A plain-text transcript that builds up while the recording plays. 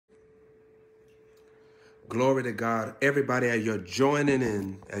Glory to God. Everybody, as you're joining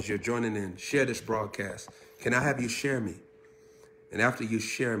in, share this broadcast. Can I have you share me? And after you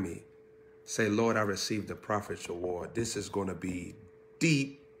share me, say, Lord, I received the Prophet's Award. This is going to be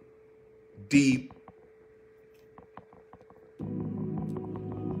deep, deep.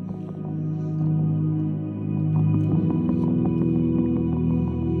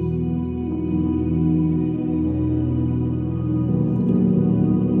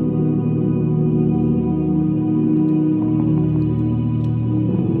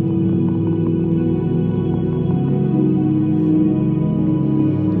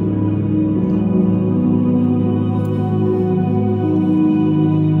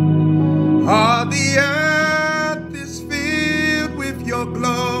 All the earth is filled with your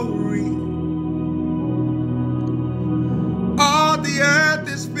glory. All the earth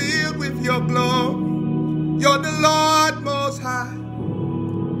is filled with your glory. You're the Lord Most High.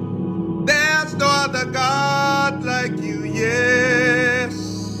 There's no other God like you, yes.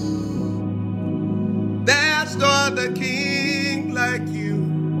 There's no other King like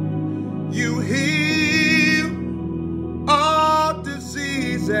you. You heal all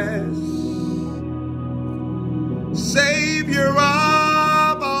diseases. Savior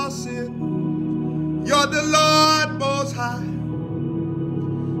of all sin, you're the Lord Most High.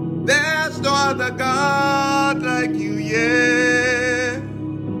 There's no other God like you, yeah.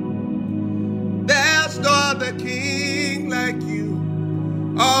 There's no other King like you.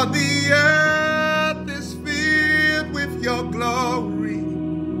 All the earth is filled with your glory.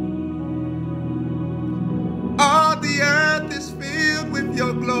 All the earth is filled with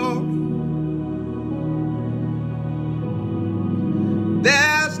your glory.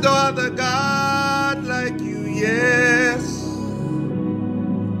 There's no other God like you, yes.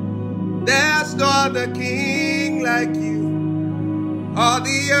 There's no other King like you. All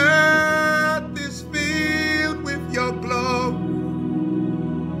the earth is filled with your glory.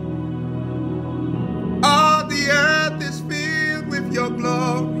 All the earth is filled with your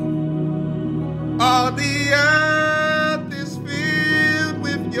glory. All the earth is filled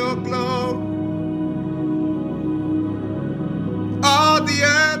with your glory. All the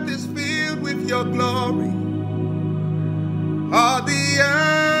earth is filled with your glory.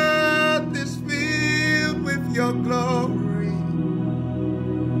 All the earth is filled with your glory.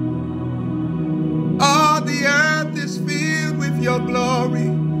 All the earth is filled with your glory.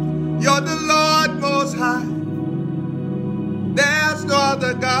 You're the Lord Most High. There's no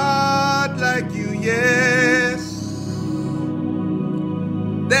other God like you, yes.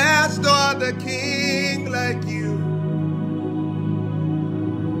 There's no other King like you.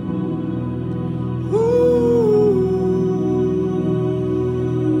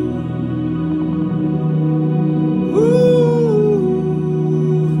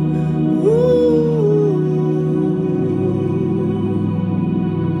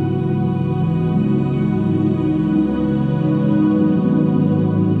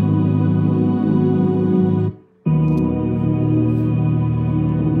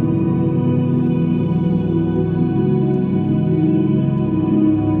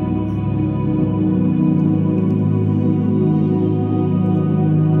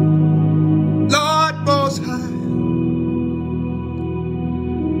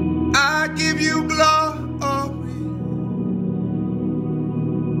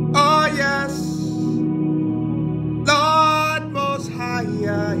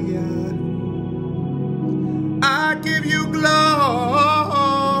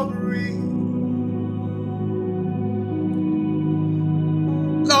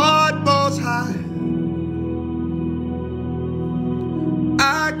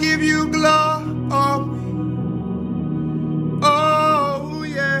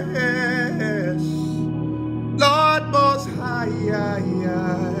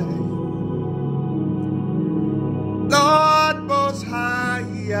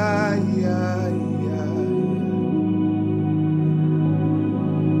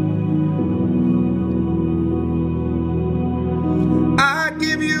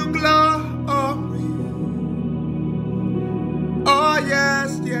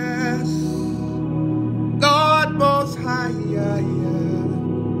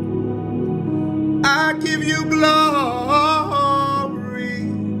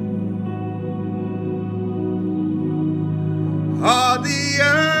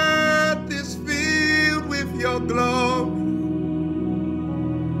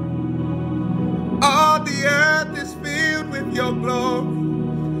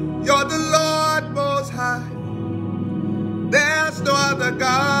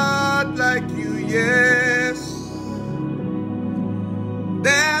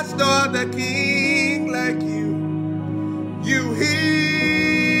 There's no other King like you. You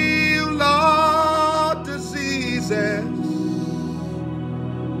heal all diseases.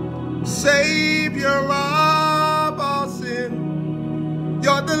 Savior of all sin.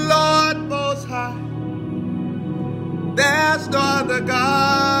 You're the Lord Most High. There's no other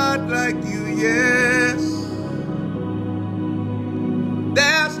God like you, yes.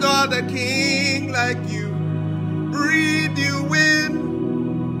 There's no other King like you. Breathe you in.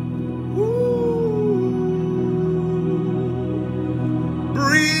 Ooh.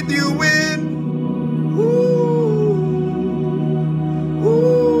 Breathe you in. Ooh.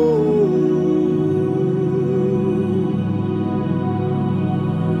 Ooh.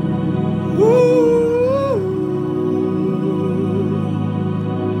 Ooh.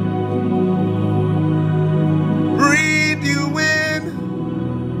 Breathe you in.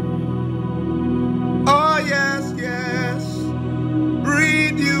 Oh, yes, yes.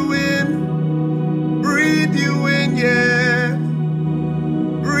 Breathe you in. Breathe you in, yeah.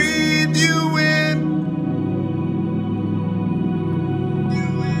 Breathe you in. You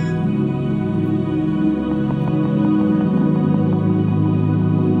in.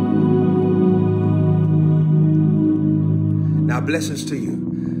 Now, blessings to you.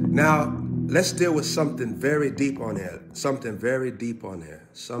 Now, let's deal with something very deep on here. Something very deep on here.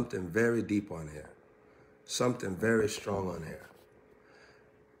 Something very deep on here. Something very strong on here.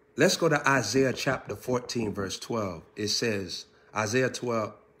 Let's go to Isaiah chapter 14, verse 12. It says, Isaiah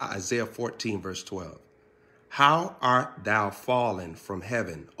 14, verse 12. How art thou fallen from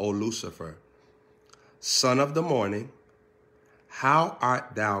heaven, O Lucifer, son of the morning? How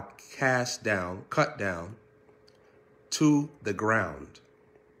art thou cut down to the ground,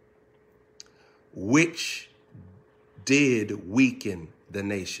 which did weaken the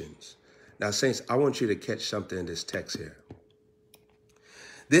nations. Now, saints, I want you to catch something in this text here.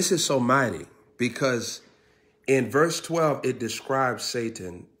 This is so mighty because in verse 12, it describes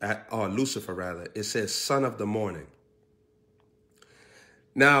Satan, or Lucifer rather. It says, son of the morning.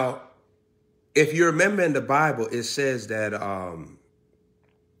 Now, if you remember in the Bible, it says that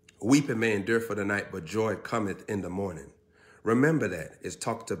weeping may endure for the night, but joy cometh in the morning. Remember that. It's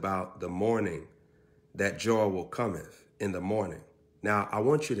talked about the morning, that joy will cometh in the morning. Now, I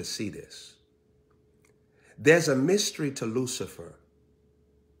want you to see this. There's a mystery to Lucifer,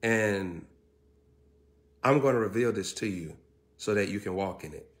 and I'm going to reveal this to you so that you can walk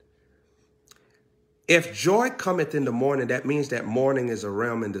in it. If joy cometh in the morning, that means that morning is a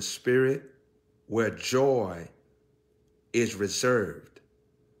realm in the spirit where joy is reserved.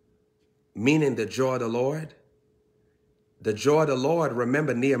 Meaning the joy of the Lord. The joy of the Lord,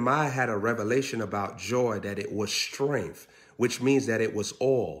 remember Nehemiah had a revelation about joy, that it was strength, which means that it was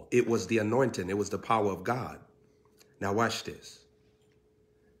oil. It was the anointing. It was the power of God. Now watch this.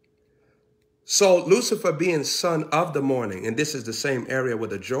 So Lucifer being son of the morning, and this is the same area where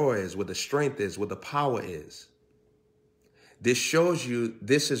the joy is, where the strength is, where the power is. This shows you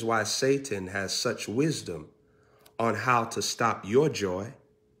this is why Satan has such wisdom on how to stop your joy,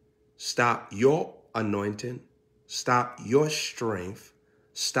 stop your anointing, stop your strength,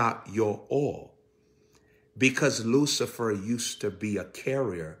 stop your oil. Because Lucifer used to be a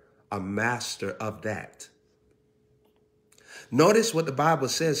carrier, a master of that. Notice what the Bible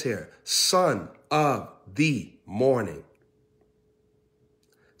says here, son of the morning.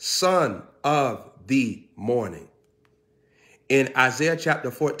 Son of the morning. In Isaiah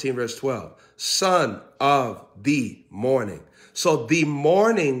chapter 14, verse 12, son of the morning. So the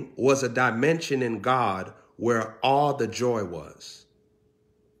morning was a dimension in God where all the joy was.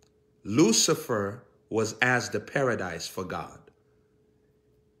 Lucifer was as the paradise for God.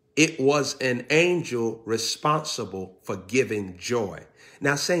 It was an angel responsible for giving joy.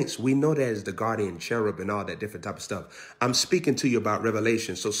 Now, saints, we know that is the guardian cherub and all that different type of stuff. I'm speaking to you about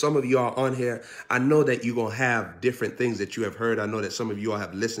Revelation. So some of you are on here. I know that you're going to have different things that you have heard. I know that some of you all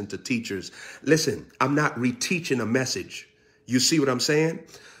have listened to teachers. Listen, I'm not reteaching a message. You see what I'm saying?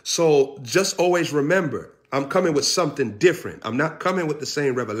 So just always remember, I'm coming with something different. I'm not coming with the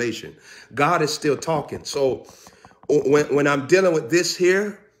same revelation. God is still talking. So when I'm dealing with this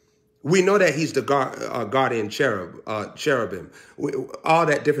here, we know that he's the guardian cherubim, all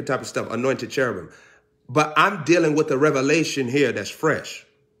that different type of stuff, anointed cherubim. But I'm dealing with a revelation here that's fresh.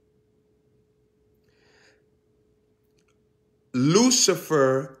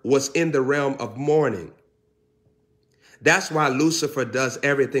 Lucifer was in the realm of mourning. That's why Lucifer does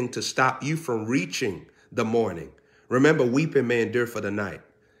everything to stop you from reaching the morning. Remember, weeping may endure for the night.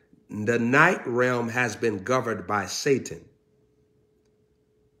 The night realm has been governed by Satan.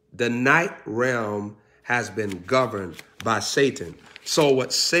 The night realm has been governed by Satan. So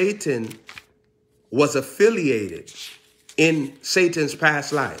what Satan was affiliated in Satan's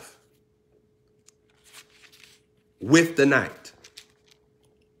past life with the night.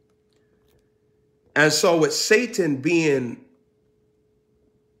 And so with Satan being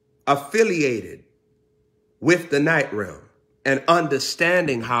affiliated with the night realm and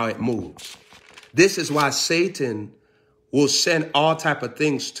understanding how it moves, this is why Satan will send all type of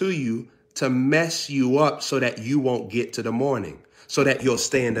things to you to mess you up so that you won't get to the morning, so that you'll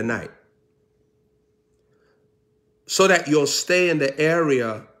stay in the night, so that you'll stay in the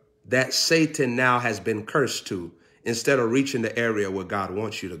area that Satan now has been cursed to instead of reaching the area where God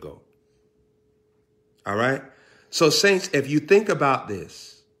wants you to go. All right. So saints, if you think about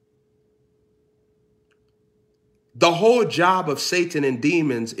this, the whole job of Satan and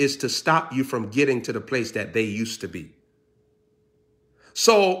demons is to stop you from getting to the place that they used to be.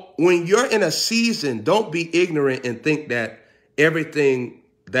 So when you're in a season, don't be ignorant and think that everything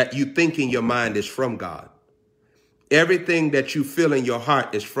that you think in your mind is from God. Everything that you feel in your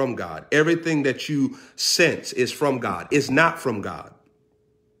heart is from God. Everything that you sense is from God. It's not from God.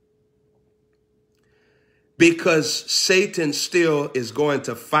 Because Satan still is going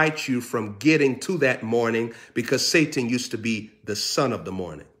to fight you from getting to that morning, because Satan used to be the son of the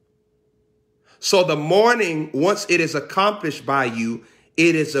morning. So the morning, once it is accomplished by you,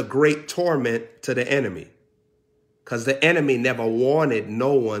 it is a great torment to the enemy, because the enemy never wanted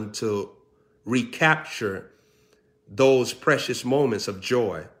no one to recapture those precious moments of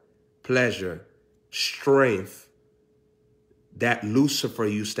joy, pleasure, strength that Lucifer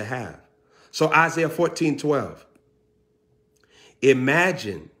used to have. So Isaiah 14:12.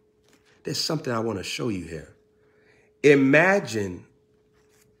 Imagine, there's something I want to show you here. Imagine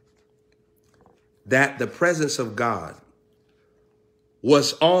that the presence of God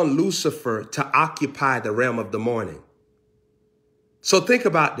was on Lucifer to occupy the realm of the morning. So think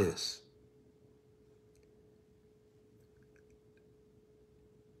about this.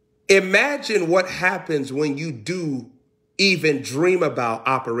 Imagine what happens when you do even dream about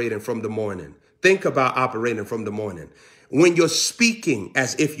operating from the morning. Think about operating from the morning. When you're speaking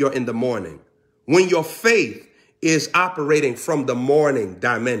as if you're in the morning. When your faith is operating from the morning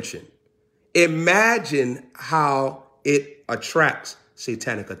dimension. Imagine how it attracts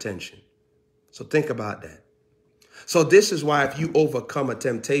satanic attention. So think about that. So this is why if you overcome a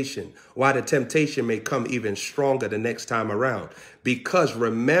temptation, why the temptation may come even stronger the next time around. Because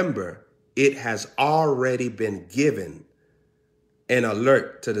remember, it has already been given an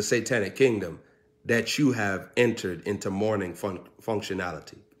alert to the satanic kingdom that you have entered into morning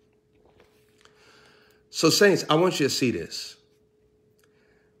functionality. So saints, I want you to see this.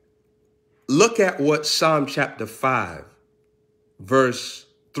 Look at what Psalm chapter 5, verse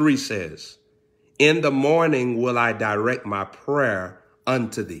 3 says. In the morning will I direct my prayer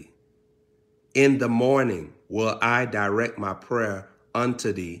unto thee. In the morning will I direct my prayer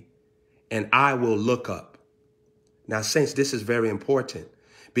unto thee, and I will look up. Now, saints, this is very important,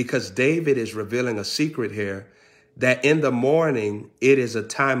 because David is revealing a secret here, that in the morning, it is a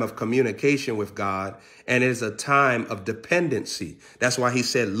time of communication with God, and it is a time of dependency. That's why he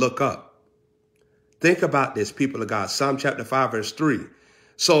said, look up. Think about this, people of God. Psalm chapter 5, verse 3.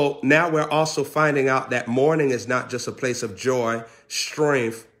 So now we're also finding out that morning is not just a place of joy,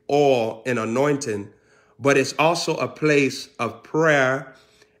 strength, oil, and anointing, but it's also a place of prayer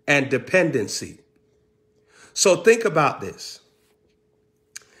and dependency. So think about this.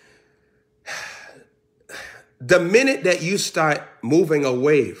 The minute that you start moving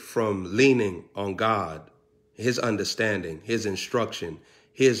away from leaning on God, his understanding, his instruction,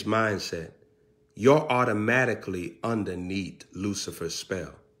 his mindset, you're automatically underneath Lucifer's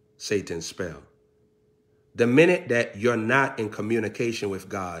spell, Satan's spell. The minute that you're not in communication with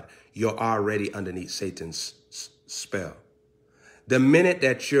God, you're already underneath Satan's spell. The minute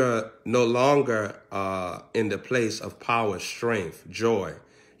that you're no longer in the place of power, strength, joy,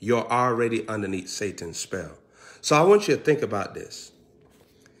 you're already underneath Satan's spell. So I want you to think about this.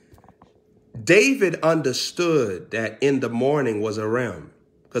 David understood that in the morning was a realm.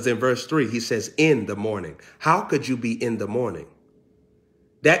 Because in verse 3, he says, in the morning. How could you be in the morning?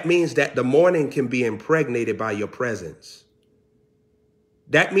 That means that the morning can be impregnated by your presence.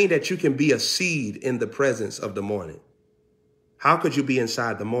 That means that you can be a seed in the presence of the morning. How could you be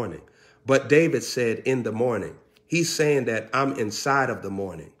inside the morning? But David said in the morning. He's saying that I'm inside of the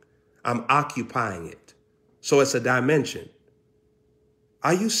morning. I'm occupying it. So it's a dimension.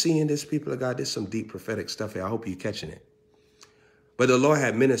 Are you seeing this, people of God? There's some deep prophetic stuff here. I hope you're catching it. But the Lord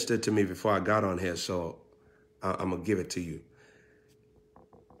had ministered to me before I got on here, so I'm going to give it to you.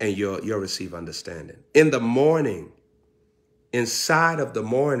 And you'll receive understanding. In the morning, inside of the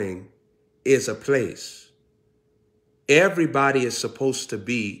morning, is a place. Everybody is supposed to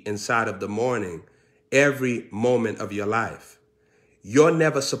be inside of the morning every moment of your life. You're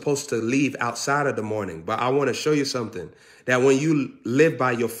never supposed to leave outside of the morning. But I want to show you something, that when you live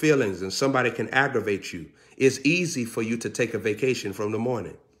by your feelings and somebody can aggravate you, it's easy for you to take a vacation from the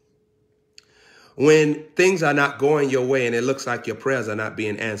morning. When things are not going your way and it looks like your prayers are not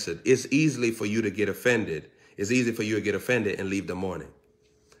being answered, it's easy for you to get offended. It's easy for you to get offended and leave the morning.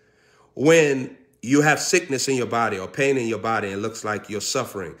 When you have sickness in your body or pain in your body and it looks like you're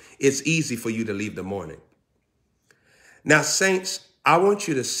suffering, it's easy for you to leave the morning. Now, saints, I want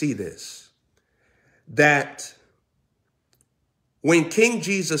you to see this, that when King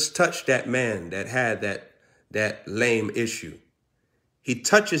Jesus touched that man that had that lame issue, he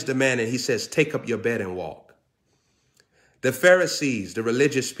touches the man and he says, take up your bed and walk. The Pharisees, the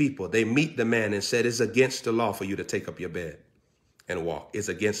religious people, they meet the man and said, it's against the law for you to take up your bed and walk. It's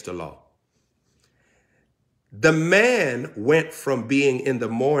against the law. The man went from being in the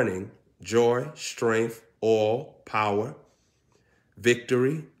morning, joy, strength, oil, power,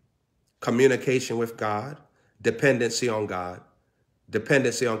 victory, communication with God, dependency on God,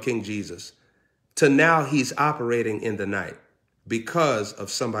 dependency on King Jesus, to now he's operating in the night because of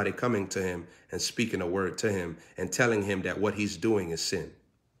somebody coming to him and speaking a word to him and telling him that what he's doing is sin.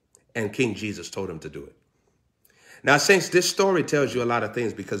 And King Jesus told him to do it. Now, saints, this story tells you a lot of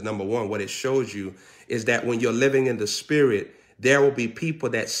things because, number one, what it shows you is that when you're living in the spirit, there will be people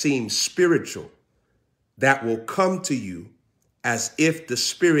that seem spiritual that will come to you as if the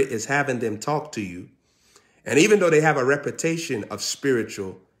spirit is having them talk to you. And even though they have a reputation of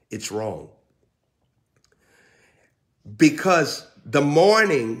spiritual, it's wrong. Because the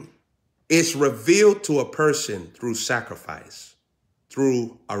morning is revealed to a person through sacrifice,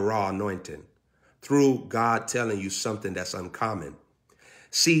 through a raw anointing, through God telling you something that's uncommon.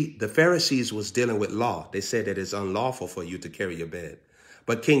 See, the Pharisees was dealing with law. They said that it's unlawful for you to carry your bed.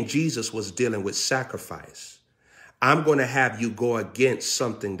 But King Jesus was dealing with sacrifice. I'm going to have you go against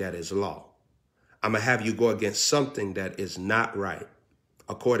something that is law. I'm going to have you go against something that is not right,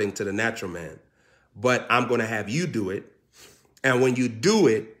 according to the natural man. But I'm going to have you do it. And when you do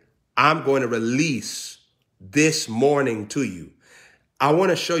it, I'm going to release this morning to you. I want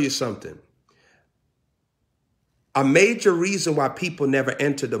to show you something. A major reason why people never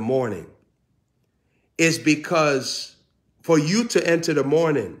enter the morning is because for you to enter the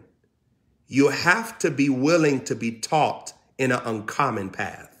morning, you have to be willing to be taught in an uncommon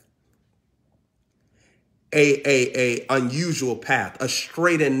path, a unusual path, a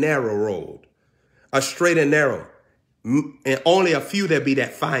straight and narrow road, a straight and narrow, and only a few there be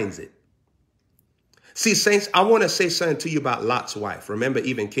that finds it. See, saints, I want to say something to you about Lot's wife. Remember,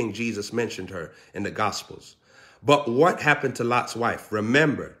 even King Jesus mentioned her in the Gospels. But what happened to Lot's wife?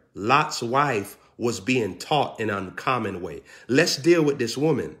 Remember, Lot's wife was being taught in an uncommon way. Let's deal with this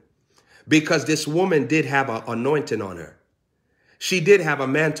woman, because this woman did have an anointing on her. She did have a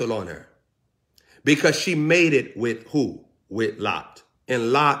mantle on her because she made it with who? With Lot.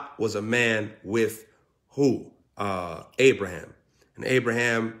 And Lot was a man with who? Abraham. And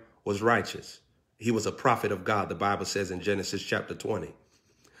Abraham was righteous. He was a prophet of God, the Bible says in Genesis chapter 20.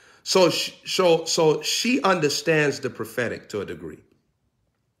 So she understands the prophetic to a degree.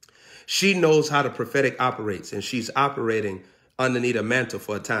 She knows how the prophetic operates, and she's operating underneath a mantle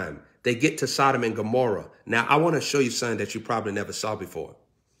for a time. They get to Sodom and Gomorrah. Now, I want to show you something that you probably never saw before.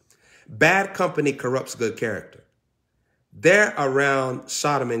 Bad company corrupts good character. They're around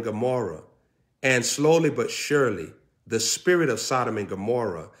Sodom and Gomorrah, and slowly but surely, the spirit of Sodom and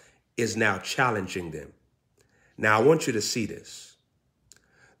Gomorrah is now challenging them. Now, I want you to see this.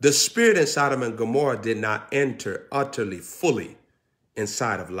 The spirit in Sodom and Gomorrah did not enter utterly, fully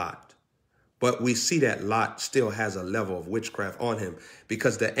inside of Lot. But we see that Lot still has a level of witchcraft on him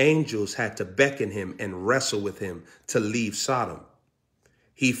because the angels had to beckon him and wrestle with him to leave Sodom.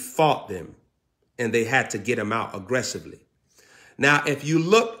 He fought them and they had to get him out aggressively. Now, if you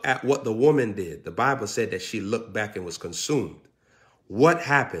look at what the woman did, the Bible said that she looked back and was consumed. What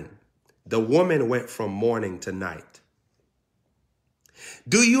happened? The woman went from morning to night.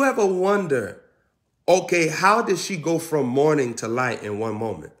 Do you ever wonder, okay, how did she go from morning to light in one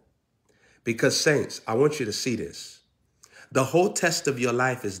moment? Because, saints, I want you to see this. The whole test of your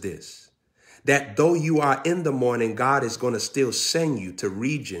life is this, that though you are in the morning, God is going to still send you to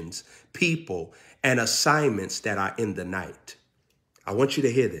regions, people, and assignments that are in the night. I want you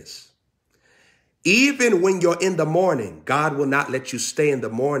to hear this. Even when you're in the morning, God will not let you stay in the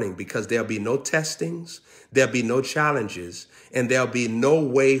morning because there'll be no testings, there'll be no challenges, and there'll be no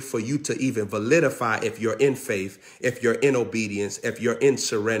way for you to even validify if you're in faith, if you're in obedience, if you're in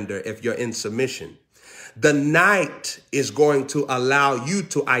surrender, if you're in submission. The night is going to allow you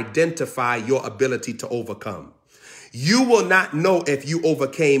to identify your ability to overcome. You will not know if you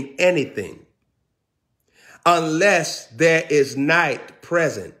overcame anything unless there is night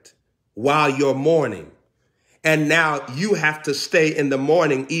present while you're mourning. And now you have to stay in the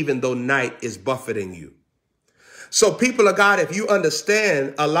morning even though night is buffeting you. So people of God, if you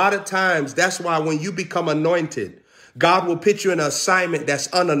understand, a lot of times that's why when you become anointed, God will put you in an assignment that's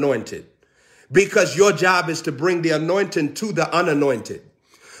unanointed because your job is to bring the anointing to the unanointed.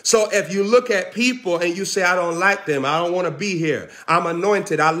 So if you look at people and you say, I don't like them, I don't want to be here, I'm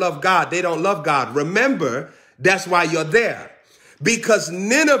anointed, I love God, they don't love God. Remember, that's why you're there. Because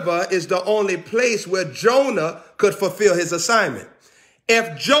Nineveh is the only place where Jonah could fulfill his assignment.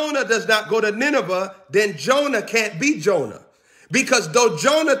 If Jonah does not go to Nineveh, then Jonah can't be Jonah. Because though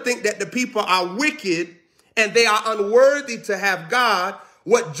Jonah think that the people are wicked and they are unworthy to have God,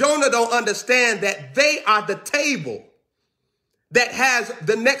 what Jonah don't understand that they are the table that has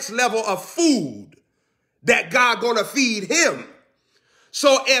the next level of food that God gonna feed him.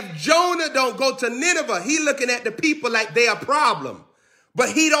 So if Jonah don't go to Nineveh, he looking at the people like they are a problem. But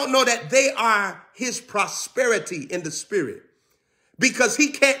he don't know that they are his prosperity in the spirit. Because he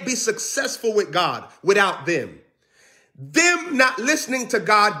can't be successful with God without them. Them not listening to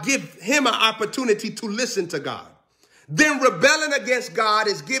God give him an opportunity to listen to God. Them rebelling against God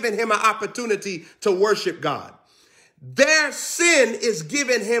is giving him an opportunity to worship God. Their sin is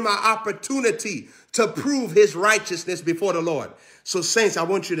giving him an opportunity to prove his righteousness before the Lord. So saints, I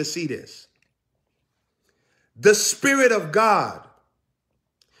want you to see this. The Spirit of God,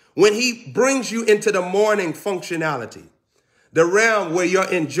 when he brings you into the morning functionality, the realm where you're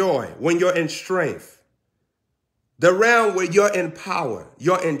in joy, when you're in strength, the realm where you're in power,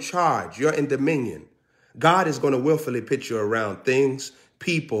 you're in charge, you're in dominion, God is going to willfully put you around things,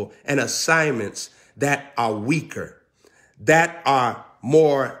 people, and assignments that are weaker, that are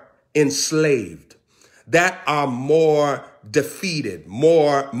more enslaved, that are more defeated,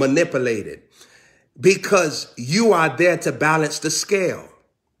 more manipulated, because you are there to balance the scale.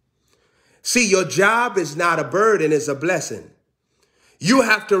 See, your job is not a burden, it's a blessing. You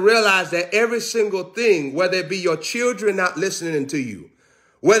have to realize that every single thing, whether it be your children not listening to you,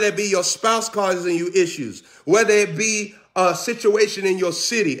 whether it be your spouse causing you issues, whether it be a situation in your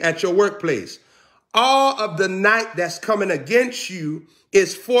city, at your workplace, all of the night that's coming against you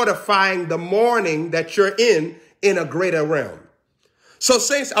is fortifying the morning that you're in a greater realm. So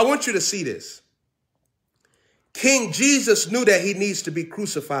saints, I want you to see this. King Jesus knew that he needs to be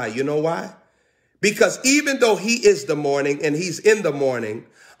crucified. You know why? Because even though he is the morning and he's in the morning,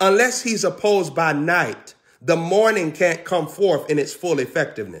 unless he's opposed by night, the morning can't come forth in its full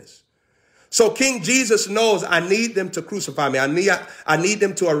effectiveness. So King Jesus knows I need them to crucify me. I need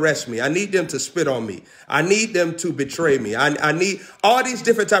them to arrest me. I need them to spit on me. I need them to betray me. I need all these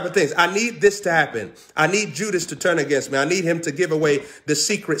different type of things. I need this to happen. I need Judas to turn against me. I need him to give away the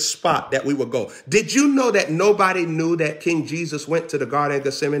secret spot that we would go. Did you know that nobody knew that King Jesus went to the Garden of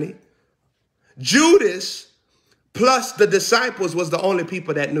Gethsemane? Judas plus the disciples was the only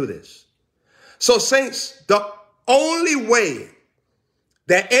people that knew this. So saints, the only way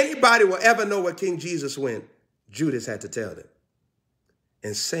that anybody will ever know where King Jesus went, Judas had to tell them.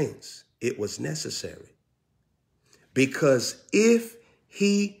 And saints, it was necessary. Because if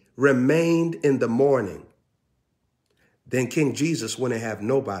he remained in the morning, then King Jesus wouldn't have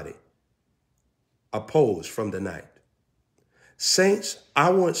nobody opposed from the night. Saints, I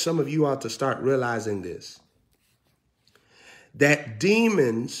want some of you all to start realizing this. That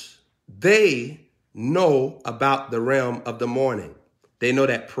demons, they know about the realm of the morning. They know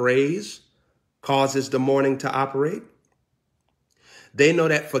that praise causes the morning to operate. They know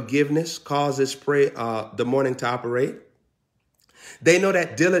that forgiveness causes the morning to operate. They know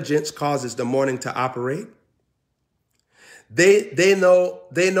that diligence causes the morning to operate. They know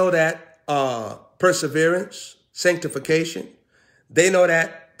that perseverance, sanctification. They know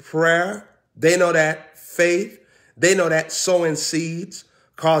that prayer. They know that faith. They know that sowing seeds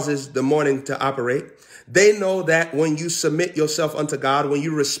causes the morning to operate. They know that when you submit yourself unto God, when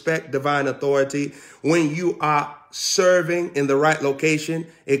you respect divine authority, when you are serving in the right location,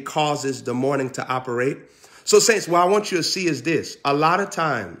 it causes the morning to operate. So saints, what I want you to see is this. A lot of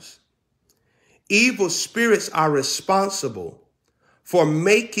times, evil spirits are responsible for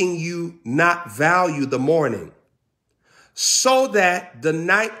making you not value the morning. so that the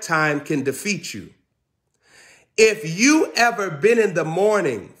nighttime can defeat you. If you ever been in the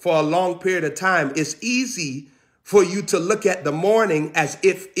morning for a long period of time, it's easy for you to look at the morning as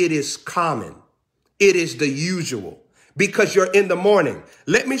if it is common. It is the usual because you're in the morning.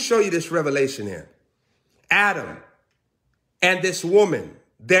 Let me show you this revelation here. Adam and this woman,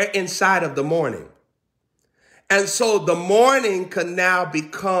 they're inside of the morning. And so the morning can now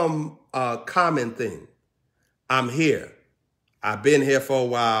become a common thing. I'm here. I've been here for a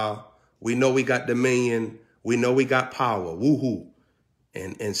while. We know we got dominion. We know we got power. Woohoo.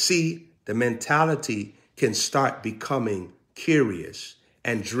 And see, the mentality can start becoming curious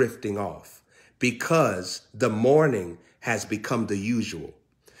and drifting off because the morning has become the usual.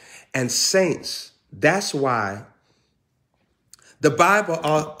 And saints, that's why the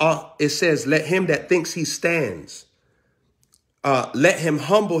Bible, it says, let him that thinks he stands, let him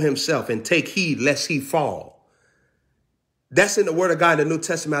humble himself and take heed lest he fall. That's in the word of God in the New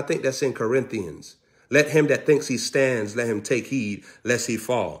Testament. I think that's in Corinthians. Let him that thinks he stands, let him take heed lest he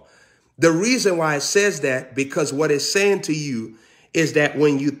fall. The reason why it says that, because what it's saying to you is that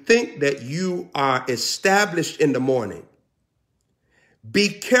when you think that you are established in the morning, be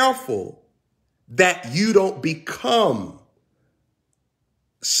careful that you don't become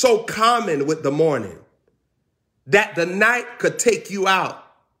so common with the morning that the night could take you out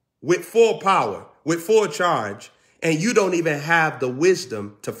with full power, with full charge, and you don't even have the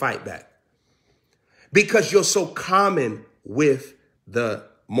wisdom to fight back because you're so common with the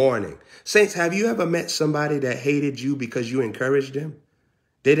morning. Saints, have you ever met somebody that hated you because you encouraged them?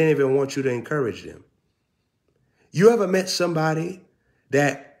 They didn't even want you to encourage them. You ever met somebody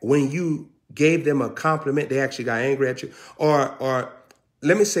that when you gave them a compliment, they actually got angry at you? Or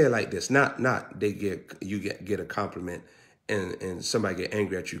let me say it like this, not they get a compliment and somebody get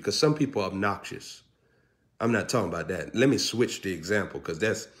angry at you, because some people are obnoxious. I'm not talking about that. Let me switch the example, because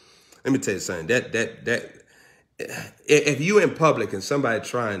let me tell you something, that if you in public and somebody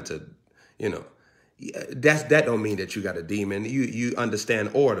trying to, that don't mean that you got a demon. You understand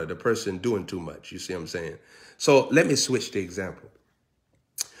order, the person doing too much. You see what I'm saying? So let me switch the example.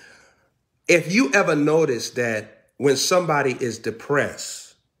 If you ever notice that when somebody is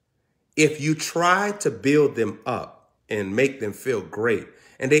depressed, if you try to build them up and make them feel great,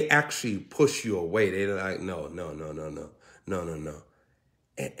 and they actually push you away, they're like, no.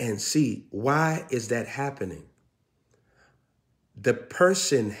 And see, why is that happening? The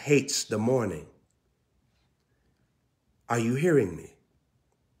person hates the morning. Are you hearing me?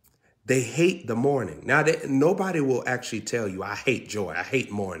 They hate the morning. Now, nobody will actually tell you, I hate joy. I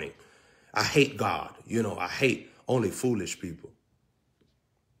hate morning. I hate God. I hate only foolish people.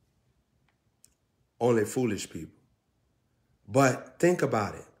 Only foolish people. But think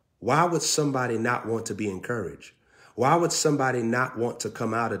about it. Why would somebody not want to be encouraged? Why would somebody not want to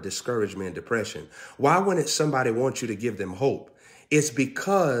come out of discouragement and depression? Why wouldn't somebody want you to give them hope? It's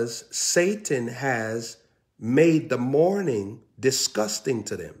because Satan has made the morning disgusting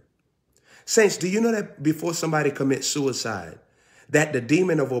to them. Saints, do you know that before somebody commits suicide, that the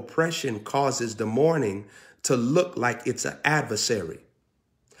demon of oppression causes the morning to look like it's an adversary?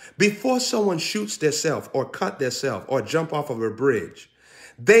 Before someone shoots themselves or cut themselves or jump off of a bridge,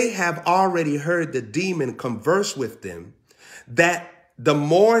 they have already heard the demon converse with them that the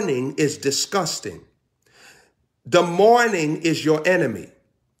morning is disgusting. The morning is your enemy.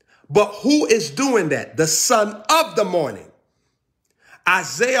 But who is doing that? The son of the morning.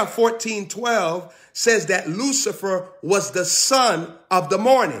 Isaiah 14:12 says that Lucifer was the son of the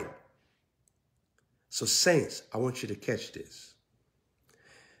morning. So saints, I want you to catch this.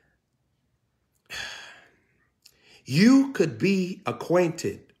 You could be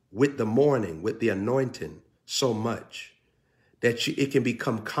acquainted with the morning, with the anointing so much that it can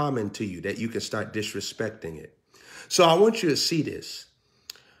become common to you, that you can start disrespecting it. So I want you to see this.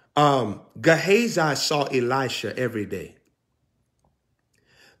 Gehazi saw Elisha every day.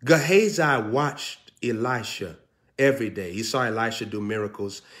 Gehazi watched Elisha every day. He saw Elisha do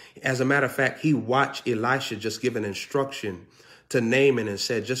miracles. As a matter of fact, he watched Elisha just give an instruction to Naaman and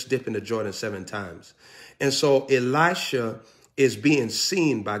said, just dip into Jordan 7 times. And so Elisha is being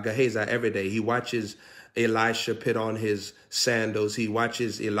seen by Gehazi every day. He watches Elisha put on his sandals. He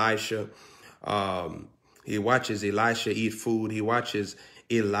watches Elisha eat food. He watches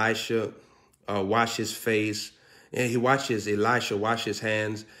Elisha wash his face. And he watches Elisha wash his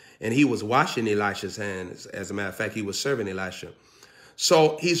hands. And he was washing Elisha's hands. As a matter of fact, he was serving Elisha.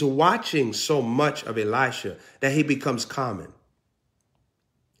 So he's watching so much of Elisha that he becomes common.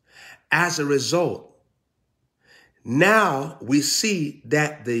 As a result, now we see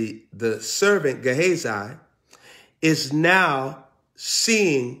that the servant Gehazi is now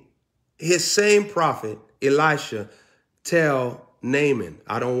seeing his same prophet, Elisha, tell Naaman,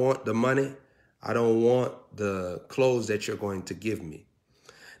 I don't want the money. I don't want the clothes that you're going to give me.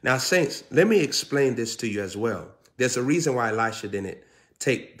 Now, saints, let me explain this to you as well. There's a reason why Elisha didn't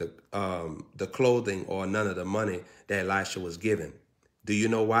take the clothing or none of the money that Elisha was given. Do you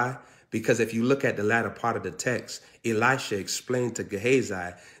know why? Because if you look at the latter part of the text, Elisha explained to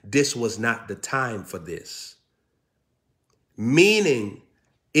Gehazi, this was not the time for this. Meaning,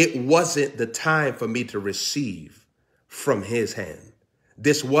 it wasn't the time for me to receive from his hand.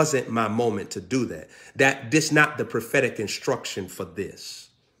 This wasn't my moment to do that. This not the prophetic instruction for this.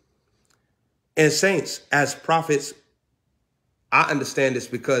 And saints, as prophets, I understand this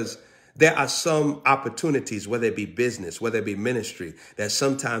because there are some opportunities, whether it be business, whether it be ministry, that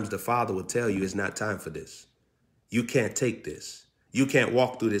sometimes the Father will tell you it's not time for this. You can't take this. You can't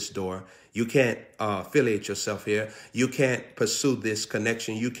walk through this door. You can't affiliate yourself here. You can't pursue this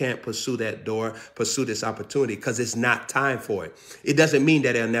connection. You can't pursue that door, pursue this opportunity because it's not time for it. It doesn't mean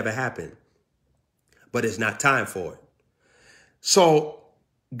that it'll never happen, but it's not time for it. So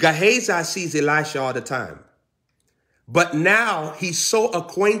Gehazi sees Elisha all the time. But now he's so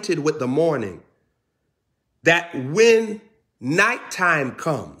acquainted with the morning that when nighttime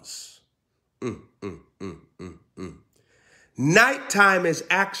comes, nighttime is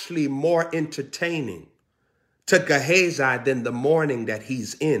actually more entertaining to Gehazi than the morning that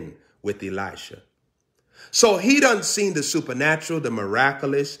he's in with Elisha. So he done seen the supernatural, the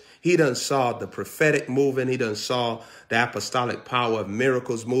miraculous. He done saw the prophetic moving. He done saw the apostolic power of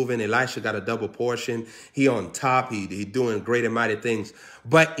miracles moving. Elisha got a double portion. He on top. He doing great and mighty things.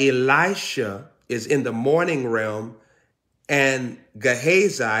 But Elisha is in the morning realm, and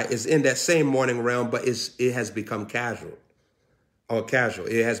Gehazi is in that same morning realm, but it has become casual.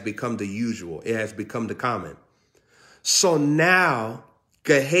 It has become the usual. It has become the common. So now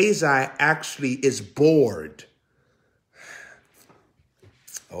Gehazi actually is bored.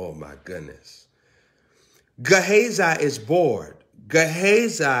 Oh my goodness. Gehazi is bored.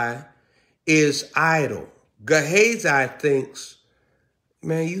 Gehazi is idle. Gehazi thinks,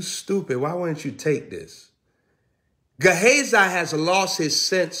 man, you stupid. Why wouldn't you take this? Gehazi has lost his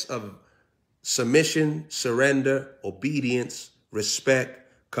sense of submission, surrender, obedience, respect,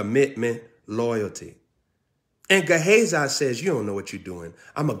 commitment, loyalty. And Gehazi says, you don't know what you're doing.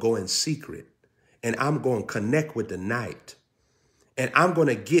 I'm going to go in secret and I'm going to connect with the night. And I'm going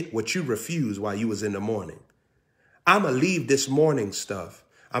to get what you refused while you was in the morning. I'm going to leave this morning stuff.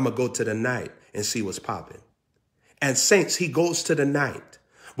 I'm going to go to the night and see what's popping. And saints, he goes to the night.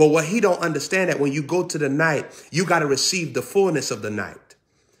 But what he don't understand that when you go to the night, you got to receive the fullness of the night.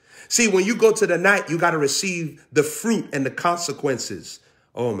 See, when you go to the night, you got to receive the fruit and the consequences.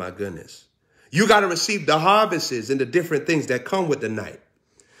 Oh, my goodness. You got to receive the harvests and the different things that come with the night.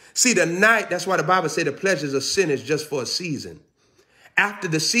 See, the night, that's why the Bible says the pleasures of sin is just for a season. After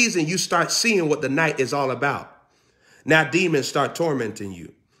the season, you start seeing what the night is all about. Now demons start tormenting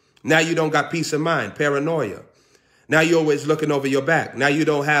you. Now you don't got peace of mind, paranoia. Now you're always looking over your back. Now you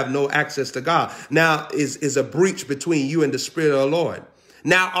don't have no access to God. Now is a breach between you and the Spirit of the Lord.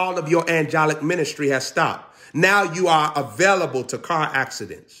 Now all of your angelic ministry has stopped. Now you are available to car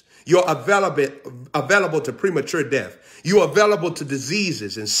accidents. You're available to premature death. You're available to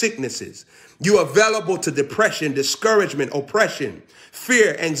diseases and sicknesses. You're available to depression, discouragement, oppression,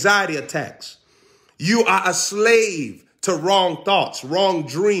 fear, anxiety attacks. You are a slave to wrong thoughts, wrong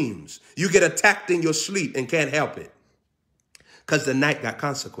dreams. You get attacked in your sleep and can't help it because the night got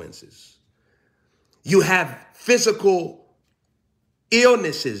consequences. You have physical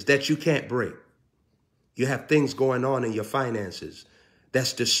illnesses that you can't break. You have things going on in your finances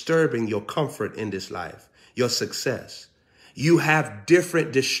that's disturbing your comfort in this life, your success. You have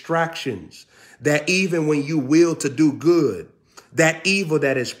different distractions that even when you will to do good, that evil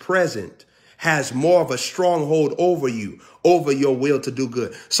that is present has more of a stronghold over you, over your will to do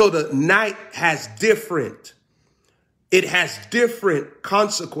good. So the night has different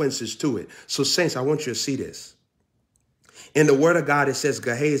consequences to it. So saints, I want you to see this. In the word of God, it says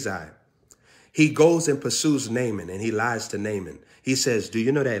Gehazi, he goes and pursues Naaman and he lies to Naaman. He says, do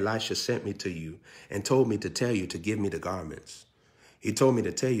you know that Elisha sent me to you and told me to tell you to give me the garments? He told me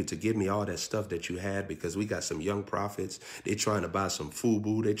to tell you to give me all that stuff that you had because we got some young prophets. They're trying to buy some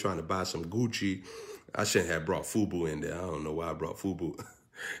FUBU. They're trying to buy some Gucci. I shouldn't have brought FUBU in there. I don't know why I brought FUBU.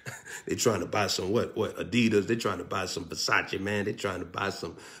 They're trying to buy some what Adidas. They're trying to buy some Versace, man. They're trying to buy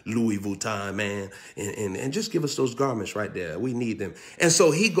some Louis Vuitton, man. And just give us those garments right there. We need them. And so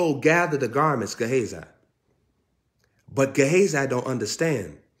he go gather the garments, Gehazi. But Gehazi don't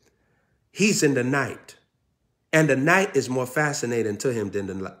understand. He's in the night. And the night is more fascinating to him than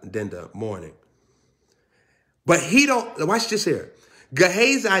the morning. But he don't, watch this here.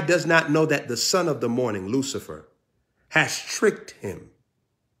 Gehazi does not know that the son of the morning, Lucifer, has tricked him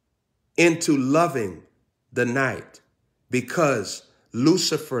into loving the night, because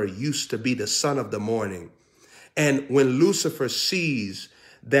Lucifer used to be the son of the morning. And when Lucifer sees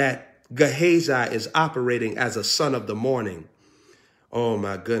that Gehazi is operating as a son of the morning, oh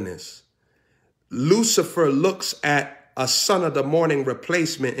my goodness, Lucifer looks at a son of the morning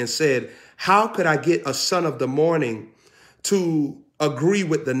replacement and said, how could I get a son of the morning to agree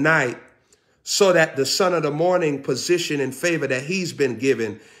with the night so that the son of the morning position and favor that he's been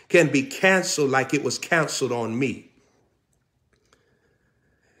given can be canceled like it was canceled on me?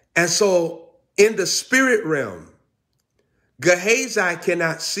 And so in the spirit realm, Gehazi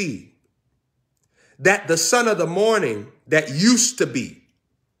cannot see that the son of the morning that used to be,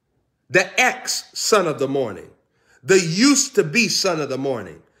 the ex-son of the morning, the used to be son of the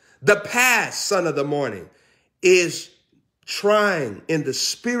morning, the past son of the morning, is trying in the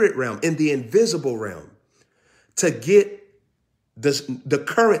spirit realm, in the invisible realm, to get the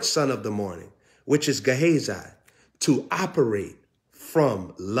current son of the morning, which is Gehazi, to operate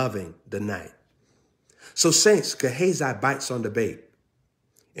from loving the night. So saints, Gehazi bites on the bait.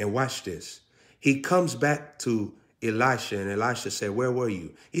 And watch this. He comes back to Elisha, and Elisha said, where were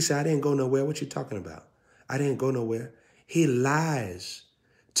you? He said, I didn't go nowhere. What you talking about? I didn't go nowhere. He lies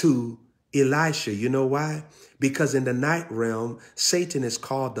to Elisha. You know why? Because in the night realm, Satan is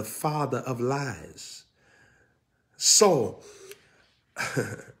called the father of lies. So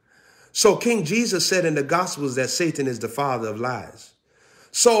King Jesus said in the Gospels that Satan is the father of lies.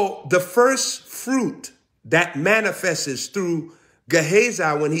 So the first fruit that manifests through Gehazi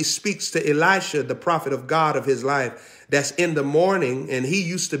when he speaks to Elisha, the prophet of God of his life, that's in the morning, and he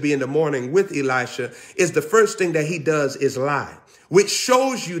used to be in the morning with Elisha, is the first thing that he does is lie, which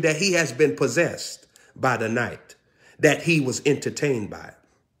shows you that he has been possessed by the night that he was entertained by.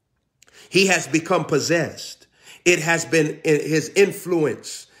 He has become possessed. It has been his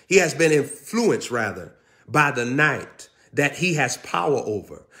influence. He has been influenced, rather, by the night that he has power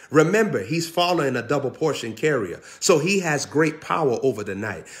over. Remember, he's following a double portion carrier, so he has great power over the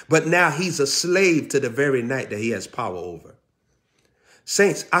night. But now he's a slave to the very night that he has power over.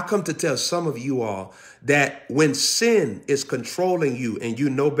 Saints, I come to tell some of you all that when sin is controlling you and you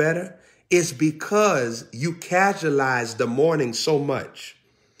know better, it's because you casualize the morning so much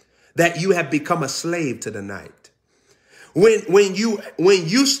that you have become a slave to the night. When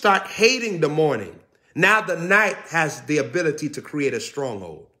you start hating the morning, now the night has the ability to create a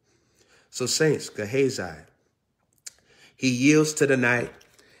stronghold. So saints, Gehazi, he yields to the night.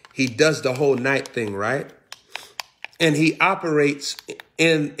 He does the whole night thing, right? And he operates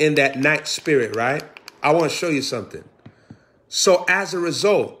in that night spirit, right? I want to show you something. So as a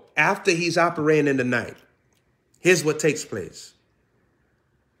result, after he's operating in the night, here's what takes place.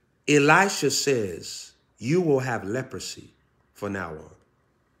 Elisha says, you will have leprosy from now on.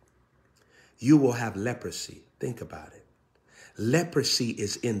 You will have leprosy. Think about it. Leprosy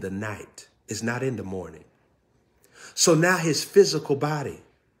is in the night. It's not in the morning. So now his physical body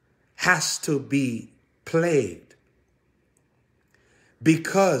has to be plagued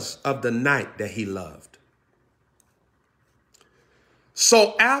because of the night that he loved.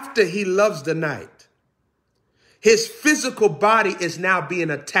 So after he loves the night, his physical body is now being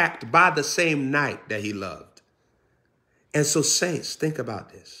attacked by the same night that he loved. And so saints, think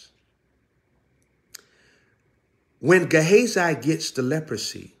about this. When Gehazi gets the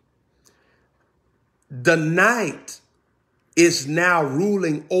leprosy, the night is now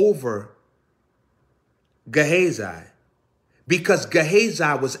ruling over Gehazi because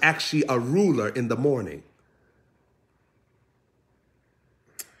Gehazi was actually a ruler in the morning.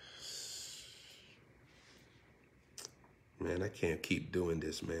 Man, I can't keep doing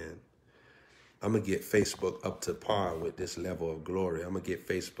this, man. I'm going to get Facebook up to par with this level of glory. I'm going to get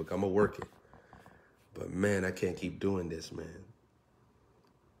Facebook. I'm going to work it. But man, I can't keep doing this, man.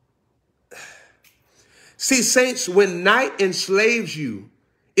 See, saints, when night enslaves you,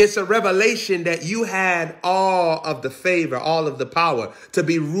 it's a revelation that you had all of the favor, all of the power to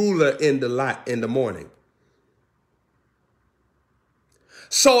be ruler in the light in the morning.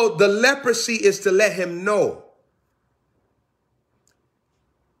 So the leprosy is to let him know.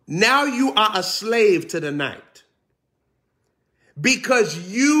 Now you are a slave to the night. Because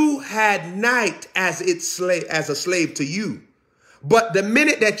you had night as a slave to you. But the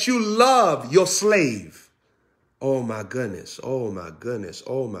minute that you love your slave, oh my goodness, oh my goodness,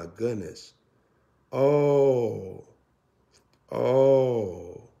 oh my goodness. Oh.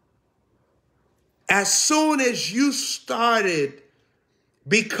 As soon as you started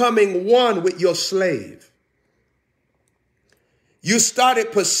becoming one with your slave, you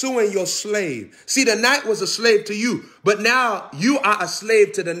started pursuing your slave. See, the night was a slave to you, but now you are a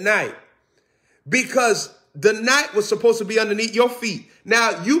slave to the night because the night was supposed to be underneath your feet.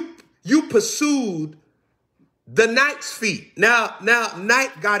 Now you pursued the night's feet. Now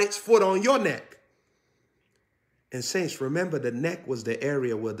night got its foot on your neck. And saints, remember, the neck was the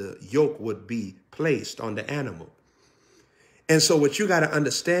area where the yoke would be placed on the animal. And so what you got to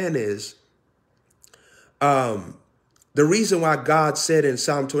understand is the reason why God said in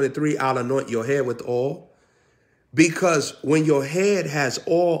Psalm 23, I'll anoint your head with oil, because when your head has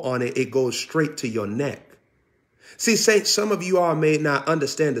oil on it, it goes straight to your neck. See, saints, some of you all may not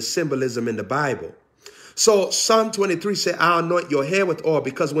understand the symbolism in the Bible. So Psalm 23 said, I'll anoint your head with oil,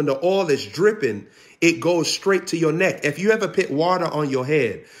 because when the oil is dripping, it goes straight to your neck. If you ever put water on your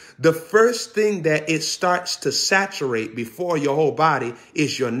head, the first thing that it starts to saturate before your whole body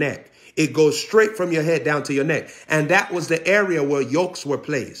is your neck. It goes straight from your head down to your neck. And that was the area where yokes were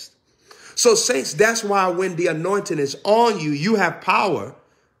placed. So saints, that's why when the anointing is on you, you have power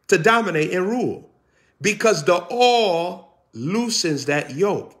to dominate and rule, because the oil loosens that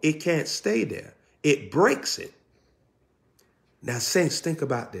yoke. It can't stay there. It breaks it. Now, saints, think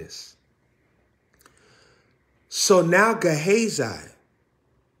about this. So now Gehazi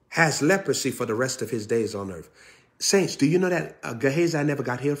has leprosy for the rest of his days on earth. Saints, do you know that Gehazi never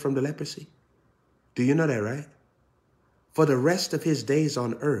got healed from the leprosy? Do you know that, right? For the rest of his days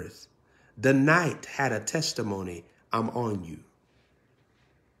on earth, the night had a testimony, I'm on you.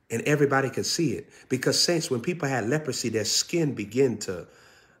 And everybody could see it. Because, saints, when people had leprosy, their skin began to,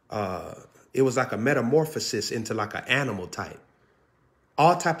 it was like a metamorphosis into like an animal type.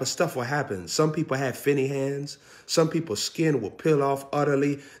 All type of stuff will happen. Some people had finny hands. Some people's skin will peel off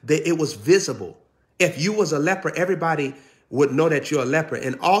utterly. It was visible. If you was a leper, everybody would know that you're a leper.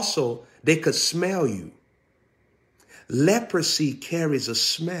 And also, they could smell you. Leprosy carries a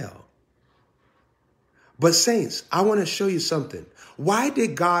smell. But saints, I want to show you something. Why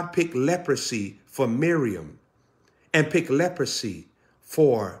did God pick leprosy for Miriam and pick leprosy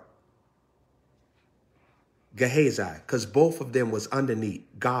for Gehazi? Because both of them was underneath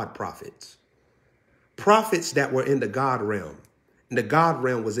God prophets. Prophets that were in the God realm. And the God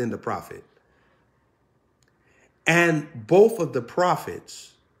realm was in the prophet. And both of the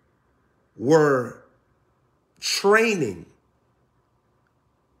prophets were training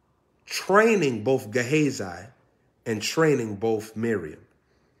both Gehazi and training both Miriam.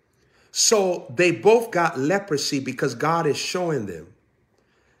 So they both got leprosy because God is showing them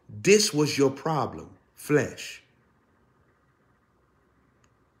this was your problem, flesh.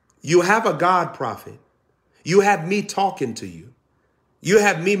 You have a God prophet. You have me talking to you. You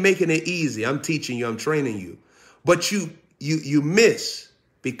have me making it easy. I'm teaching you. I'm training you. But you miss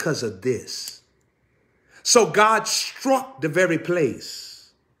because of this. So God struck the very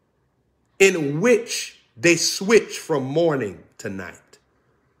place in which they switch from morning to night.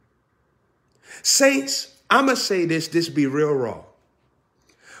 Saints, I'm going to say this be real raw.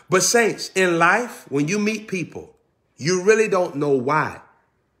 But saints, in life, when you meet people, you really don't know why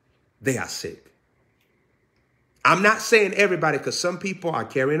they are sick. I'm not saying everybody, because some people are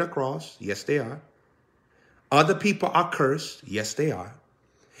carrying a cross. Yes, they are. Other people are cursed. Yes, they are.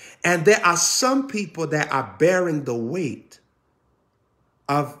 And there are some people that are bearing the weight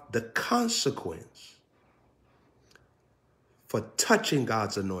of the consequence for touching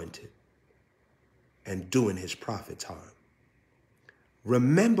God's anointed and doing his prophets harm.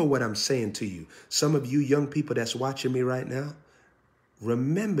 Remember what I'm saying to you. Some of you young people that's watching me right now,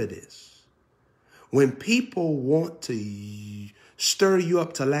 remember this. When people want to stir you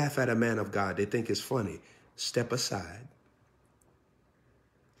up to laugh at a man of God, they think it's funny. Step aside.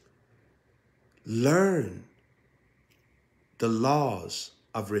 Learn the laws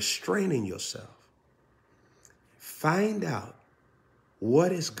of restraining yourself. Find out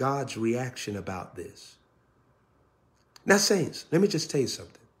what is God's reaction about this. Now, saints, let me just tell you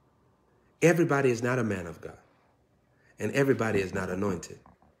something. Everybody is not a man of God, and everybody is not anointed.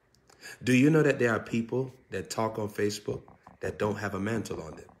 Do you know that there are people that talk on Facebook that don't have a mantle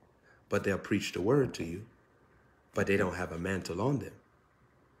on them, but they'll preach the word to you, but they don't have a mantle on them?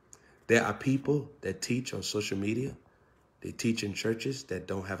 There are people that teach on social media. They teach in churches that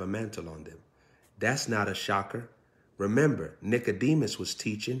don't have a mantle on them. That's not a shocker. Remember, Nicodemus was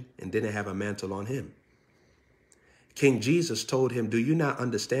teaching and didn't have a mantle on him. King Jesus told him, do you not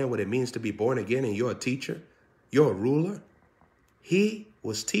understand what it means to be born again and you're a teacher? You're a ruler? He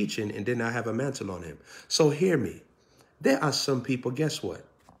was teaching and did not have a mantle on him. So hear me. There are some people, guess what?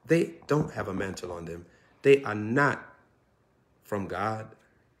 They don't have a mantle on them. They are not from God,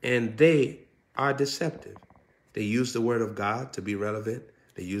 and they are deceptive. They use the word of God to be relevant.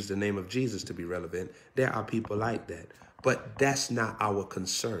 They use the name of Jesus to be relevant. There are people like that, but that's not our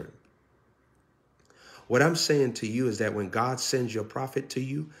concern. What I'm saying to you is that when God sends your prophet to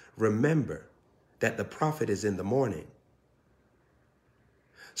you, remember that the prophet is in the morning.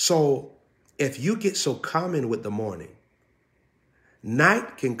 So if you get so common with the morning,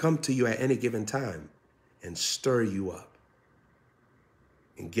 night can come to you at any given time and stir you up.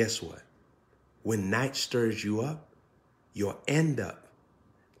 And guess what? When night stirs you up, you'll end up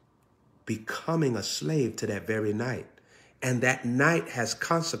becoming a slave to that very night. And that night has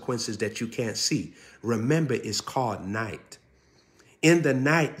consequences that you can't see. Remember, it's called night. In the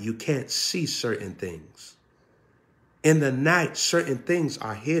night, you can't see certain things. In the night, certain things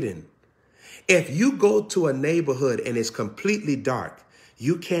are hidden. If you go to a neighborhood and it's completely dark,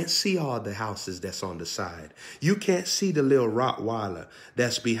 you can't see all the houses that's on the side. You can't see the little Rottweiler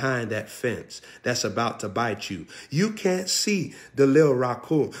that's behind that fence that's about to bite you. You can't see the little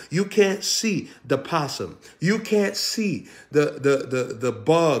raccoon. You can't see the possum. You can't see the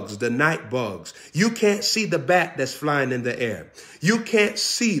bugs, the night bugs. You can't see the bat that's flying in the air. You can't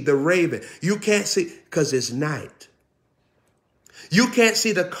see the raven. You can't see because it's night. You can't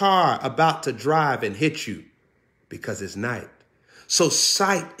see the car about to drive and hit you because it's night. So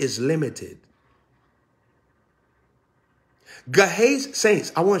sight is limited. Gehazi,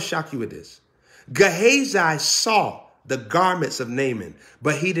 saints, I want to shock you with this. Gehazi saw the garments of Naaman,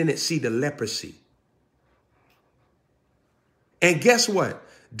 but he didn't see the leprosy. And guess what?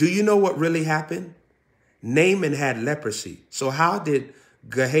 Do you know what really happened? Naaman had leprosy. So how did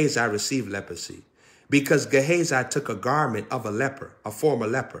Gehazi receive leprosy? Because Gehazi took a garment of a leper, a former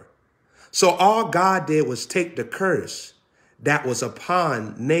leper. So all God did was take the curse that was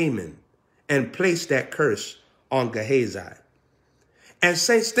upon Naaman and place that curse on Gehazi. And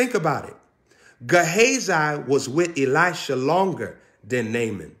saints, think about it. Gehazi was with Elisha longer than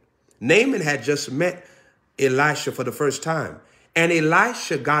Naaman. Naaman had just met Elisha for the first time. And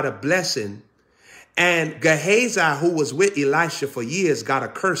Elisha got a blessing. And Gehazi, who was with Elisha for years, got a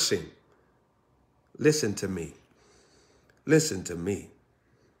cursing. Listen to me. Listen to me.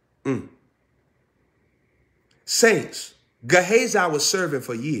 Saints, Gehazi was serving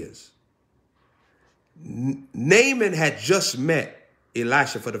for years. Naaman had just met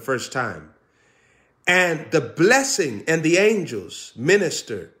Elisha for the first time. And the blessing and the angels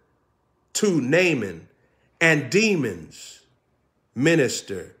minister to Naaman, and demons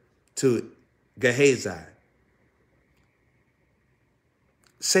minister to Gehazi.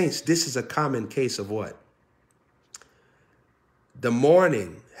 Saints, this is a common case of what? The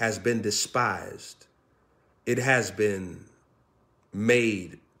morning has been despised. It has been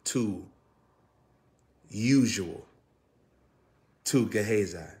made too usual to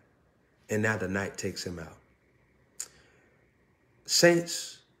Gehazi. And now the night takes him out.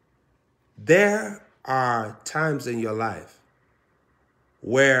 Saints, there are times in your life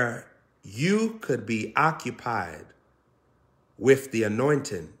where you could be occupied with the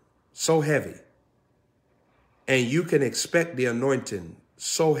anointing so heavy, and you can expect the anointing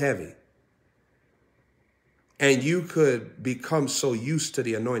so heavy, and you could become so used to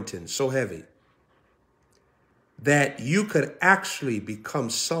the anointing so heavy that you could actually become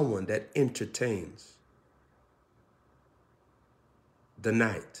someone that entertains the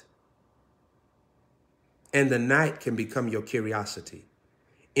night. And the night can become your curiosity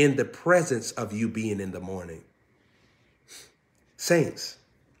in the presence of you being in the morning. Saints,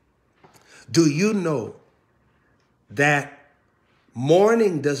 do you know that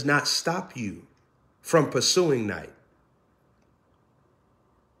morning does not stop you from pursuing night?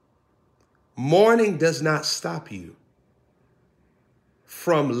 Morning does not stop you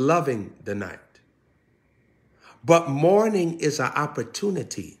from loving the night. But morning is an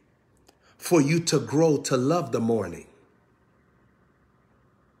opportunity for you to grow to love the morning.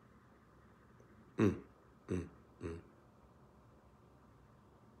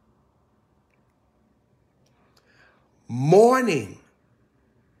 Morning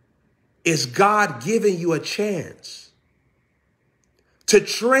is God giving you a chance to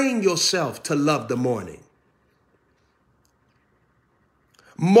train yourself to love the morning.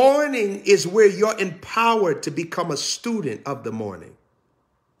 Morning is where you're empowered to become a student of the morning.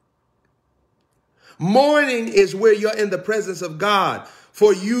 Morning is where you're in the presence of God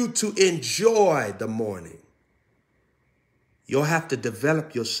for you to enjoy the morning. You'll have to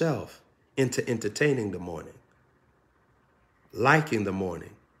develop yourself into entertaining the morning, liking the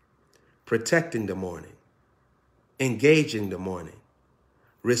morning, protecting the morning, engaging the morning,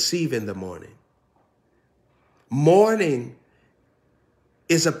 receive in the morning. Morning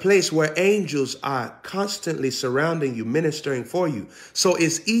is a place where angels are constantly surrounding you, ministering for you. So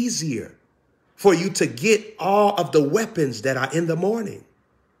it's easier for you to get all of the weapons that are in the morning.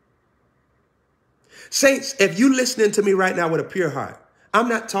 Saints, if you're listening to me right now with a pure heart, I'm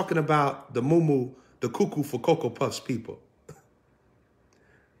not talking about the moo-moo, the cuckoo for Cocoa Puffs people.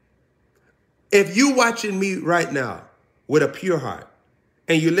 If you're watching me right now with a pure heart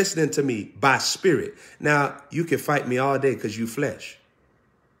and you're listening to me by spirit, now you can fight me all day because you flesh.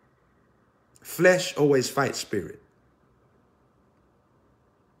 Flesh always fights spirit.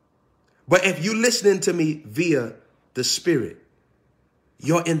 But if you're listening to me via the spirit,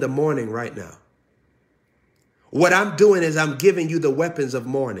 you're in the morning right now. What I'm doing is I'm giving you the weapons of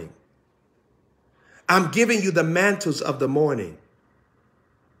morning. I'm giving you the mantles of the morning.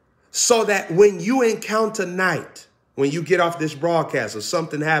 So that when you encounter night, when you get off this broadcast or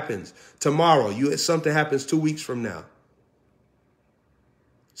something happens tomorrow, something happens 2 weeks from now,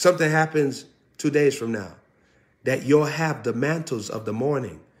 something happens 2 days from now, that you'll have the mantles of the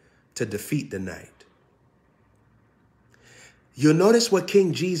morning to defeat the night. You'll notice what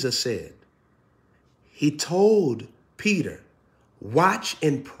King Jesus said. He told Peter, watch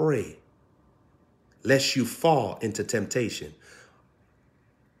and pray, lest you fall into temptation.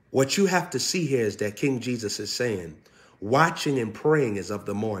 What you have to see here is that King Jesus is saying, watching and praying is of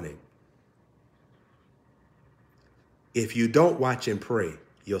the morning. If you don't watch and pray,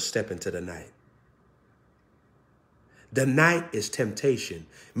 you'll step into the night. The night is temptation,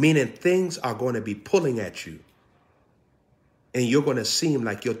 meaning things are going to be pulling at you. And you're going to seem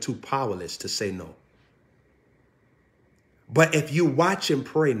like you're too powerless to say no. But if you watch and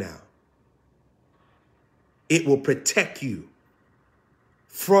pray now, it will protect you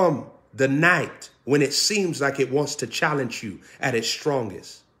from the night when it seems like it wants to challenge you at its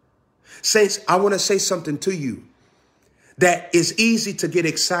strongest. Saints, I want to say something to you that is easy to get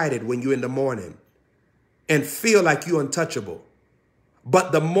excited when you're in the morning and feel like you're untouchable.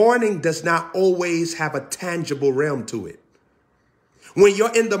 But the morning does not always have a tangible realm to it. When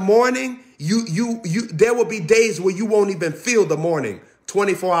you're in the morning, there will be days where you won't even feel the morning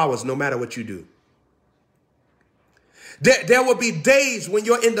 24 hours, no matter what you do. There will be days when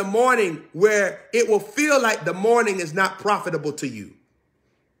you're in the morning where it will feel like the morning is not profitable to you.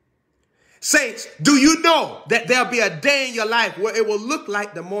 Saints, do you know that there'll be a day in your life where it will look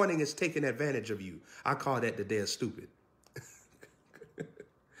like the morning is taking advantage of you? I call that the day of stupid.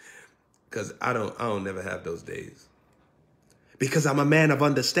 Because I don't never have those days. Because I'm a man of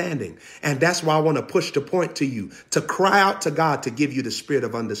understanding. And that's why I want to push the point to you, to cry out to God to give you the spirit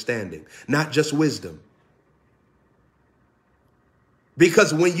of understanding, not just wisdom.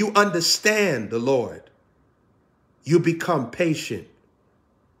 Because when you understand the Lord, you become patient.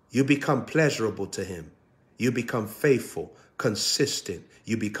 You become pleasurable to him. You become faithful, consistent.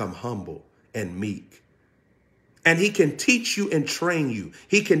 You become humble and meek. And he can teach you and train you.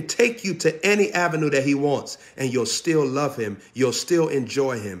 He can take you to any avenue that he wants, and you'll still love him. You'll still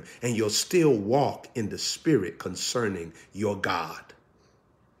enjoy him, and you'll still walk in the spirit concerning your God.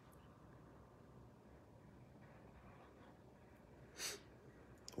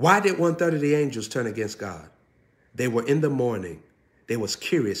 Why did 1/3 of the angels turn against God? They were in the morning. They was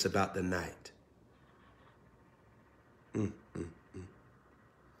curious about the night.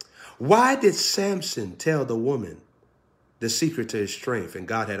 Why did Samson tell the woman the secret to his strength, and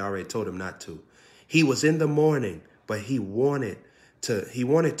God had already told him not to? He was in the morning, but he wanted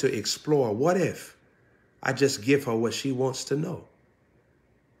to explore. What if I just give her what she wants to know?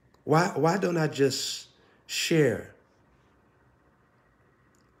 Why don't I just share?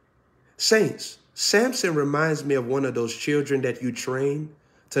 Saints, Samson reminds me of one of those children that you train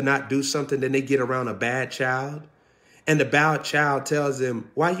to not do something, then they get around a bad child. And the bad child tells them,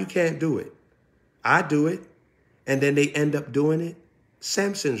 why you can't do it? I do it. And then they end up doing it.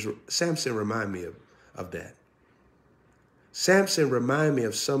 Samson remind me of that. Samson remind me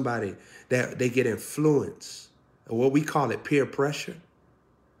of somebody that they get influenced, what we call it peer pressure.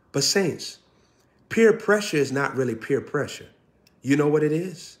 But saints, peer pressure is not really peer pressure. You know what it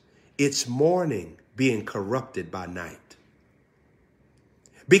is? It's morning being corrupted by night.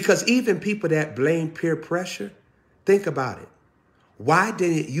 Because even people that blame peer pressure, think about it. Why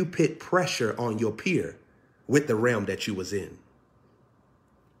didn't you put pressure on your peer with the realm that you was in?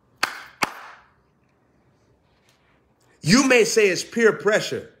 You may say it's peer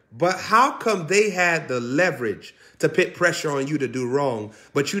pressure, but how come they had the leverage to put pressure on you to do wrong,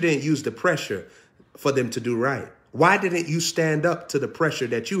 but you didn't use the pressure for them to do right? Why didn't you stand up to the pressure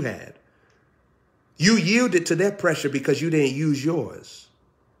that you had? You yielded to their pressure because you didn't use yours.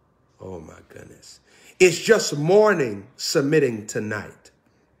 Oh my goodness. It's just morning submitting to night.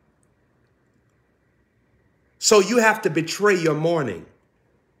 So you have to betray your morning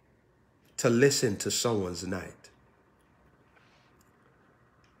to listen to someone's night.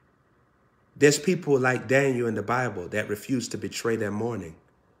 There's people like Daniel in the Bible that refuse to betray their morning.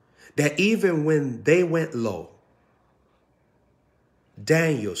 That even when they went low,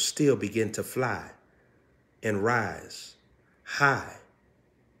 Daniel still began to fly and rise high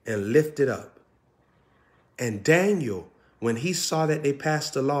and lift it up. And Daniel, when he saw that they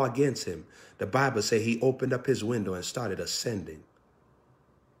passed the law against him, the Bible says he opened up his window and started ascending.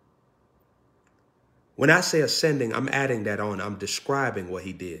 When I say ascending, I'm adding that on. I'm describing what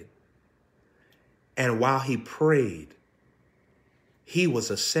he did. And while he prayed, he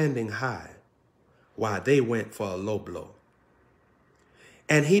was ascending high while they went for a low blow.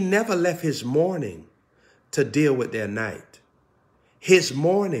 And he never left his morning to deal with their night. His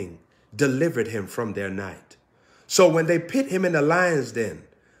morning delivered him from their night. So when they put him in the lion's den,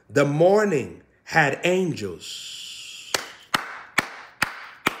 the morning had angels.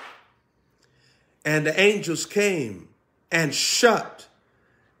 And the angels came and shut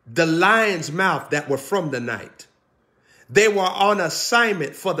the lion's mouth that were from the night. They were on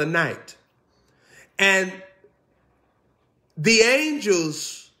assignment for the night. And the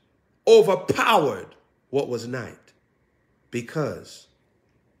angels overpowered what was night because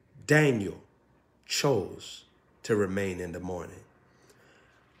Daniel chose to remain in the morning.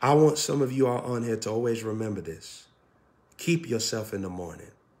 I want some of you all on here to always remember this. Keep yourself in the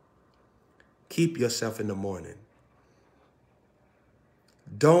morning. Keep yourself in the morning.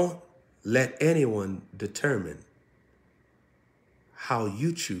 Don't let anyone determine how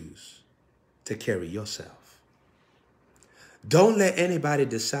you choose to carry yourself. Don't let anybody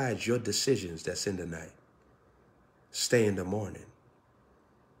decide your decisions that's in the night. Stay in the morning.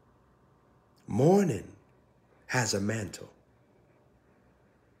 Morning has a mantle.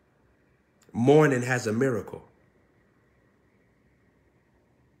 Morning has a miracle.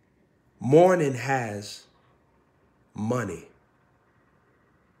 Morning has money.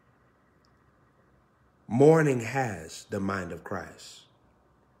 Morning has the mind of Christ.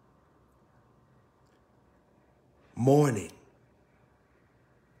 Morning.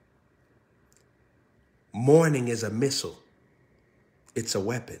 Morning is a missile. It's a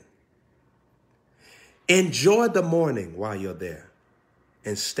weapon. Enjoy the morning while you're there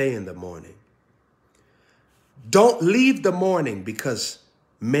and stay in the morning. Don't leave the morning because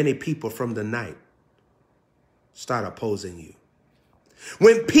many people from the night start opposing you.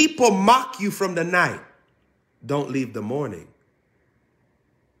 When people mock you from the night, don't leave the morning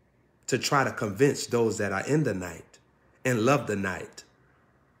to try to convince those that are in the night and love the night.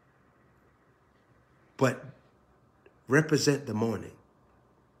 But represent the morning.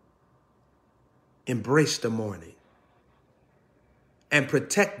 Embrace the morning. And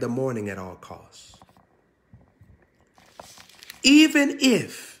protect the morning at all costs. Even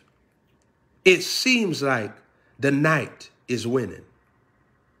if it seems like the night is winning,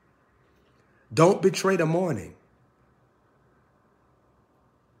 don't betray the morning.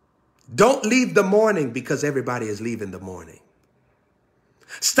 Don't leave the morning because everybody is leaving the morning.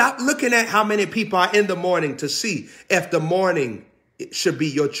 Stop looking at how many people are in the morning to see if the morning should be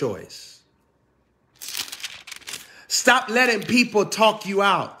your choice. Stop letting people talk you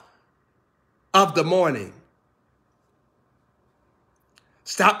out of the morning.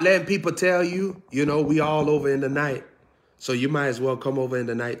 Stop letting people tell you, we all over in the night, so you might as well come over in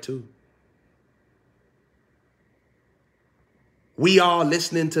the night too. We all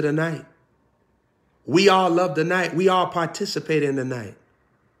listening to the night. We all love the night. We all participate in the night.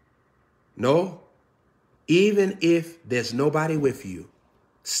 No, even if there's nobody with you,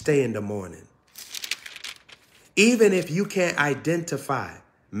 stay in the morning. Even if you can't identify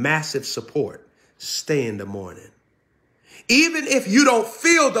massive support, stay in the morning. Even if you don't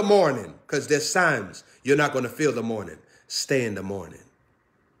feel the morning, because there's times you're not going to feel the morning, stay in the morning.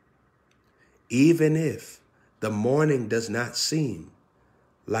 Even if the morning does not seem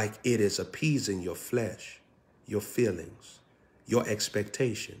like it is appeasing your flesh, your feelings, your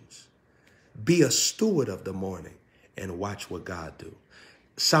expectations, be a steward of the morning and watch what God do.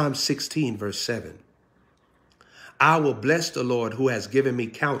 Psalm 16, verse 7. I will bless the Lord who has given me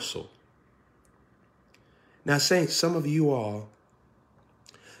counsel. Now, saints, some of you all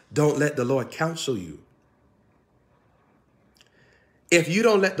don't let the Lord counsel you. If you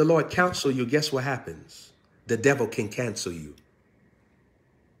don't let the Lord counsel you, guess what happens? The devil can cancel you.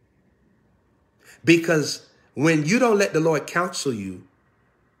 Because when you don't let the Lord counsel you,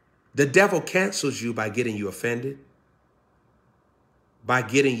 the devil cancels you by getting you offended. by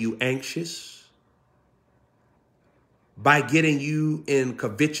getting you anxious, by getting you in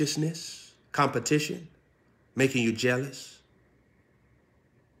covetousness, competition, making you jealous,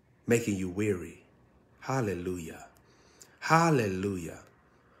 making you weary. Hallelujah. Hallelujah.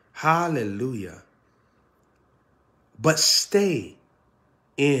 Hallelujah. But stay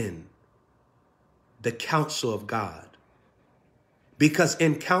in the counsel of God, because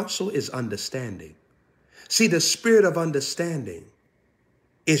in counsel is understanding. See, the spirit of understanding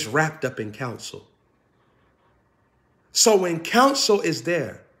is wrapped up in counsel. So when counsel is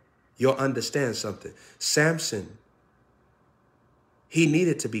there, you'll understand something. Samson, he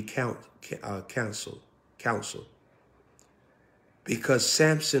needed to be counseled. Because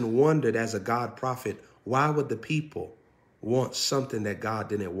Samson wondered, as a God prophet, why would the people want something that God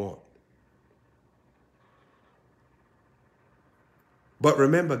didn't want? But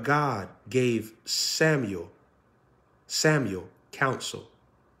remember, God gave Samuel counsel.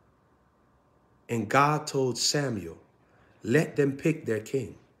 And God told Samuel, let them pick their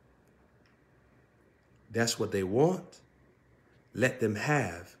king. That's what they want. Let them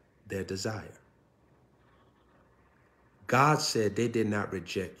have their desire. God said they did not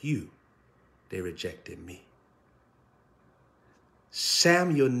reject you. They rejected me.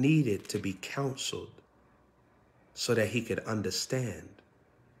 Samuel needed to be counseled so that he could understand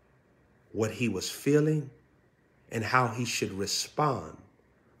what he was feeling and how he should respond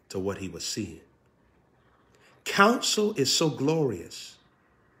to what he was seeing. Counsel is so glorious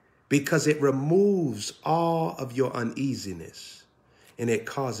because it removes all of your uneasiness and it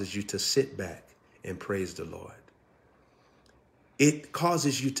causes you to sit back and praise the Lord. It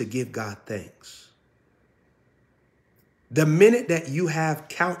causes you to give God thanks. The minute that you have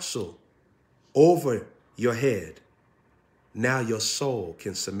counsel over your head, now your soul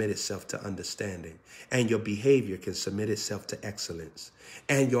can submit itself to understanding, and your behavior can submit itself to excellence,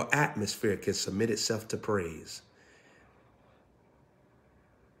 and your atmosphere can submit itself to praise.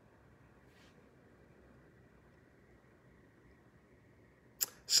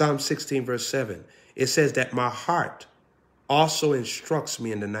 Psalm 16, verse 7, it says that my heart also instructs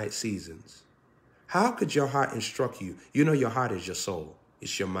me in the night seasons. How could your heart instruct you? You know your heart is your soul.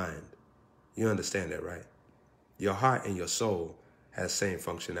 It's your mind. You understand that, right? Your heart and your soul has the same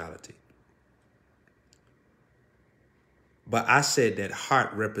functionality. But I said that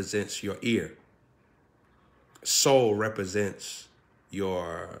heart represents your ear. Soul represents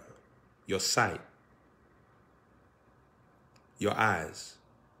your sight, your eyes.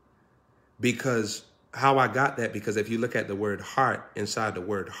 Because how I got that, because if you look at the word heart, inside the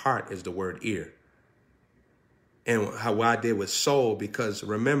word heart is the word ear. And how I did with soul, because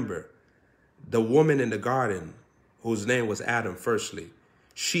remember, the woman in the garden, whose name was Adam, firstly,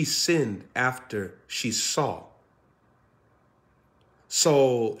 she sinned after she saw.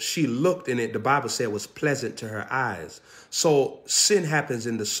 So she looked, and the Bible said it was pleasant to her eyes. So sin happens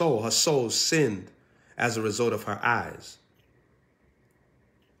in the soul. Her soul sinned as a result of her eyes.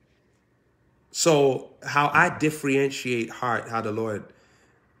 So how I differentiate heart, how the Lord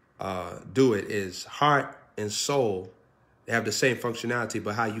do it, is heart and soul, they have the same functionality,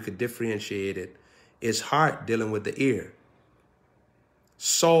 but how you could differentiate it is heart dealing with the ear.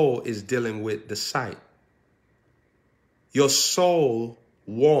 Soul is dealing with the sight. Your soul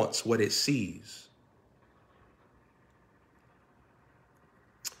wants what it sees.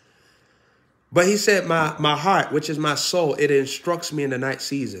 But he said, my heart, which is my soul, it instructs me in the night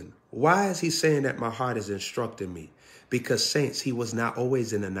season. Why is he saying that my heart is instructing me? Because, saints, he was not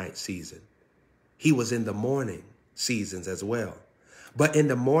always in the night season. He was in the morning seasons as well. But in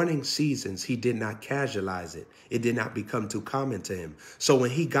the morning seasons, he did not casualize it. It did not become too common to him. So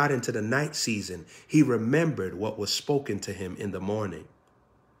when he got into the night season, he remembered what was spoken to him in the morning.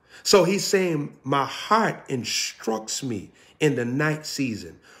 So he's saying, my heart instructs me in the night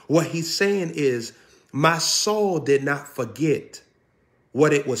season. What he's saying is, my soul did not forget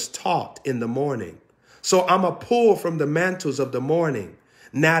what it was taught in the morning. So I'm a pull from the mantles of the morning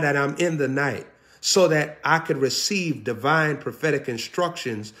now that I'm in the night, so that I could receive divine prophetic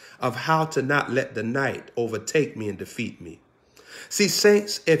instructions of how to not let the night overtake me and defeat me. See,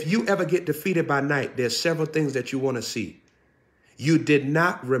 saints, if you ever get defeated by night, there's several things that you want to see. You did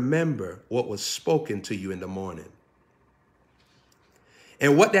not remember what was spoken to you in the morning.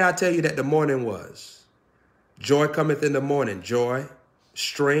 And what did I tell you that the morning was? Joy cometh in the morning. Joy,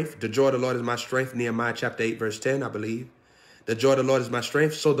 strength. The joy of the Lord is my strength. Nehemiah chapter 8, verse 10, I believe. The joy of the Lord is my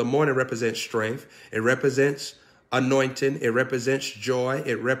strength. So the morning represents strength. It represents anointing. It represents joy.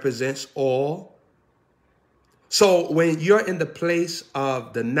 It represents oil. So when you're in the place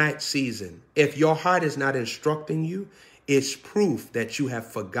of the night season, if your heart is not instructing you, is proof that you have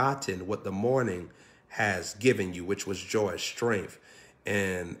forgotten what the morning has given you, which was joy, strength,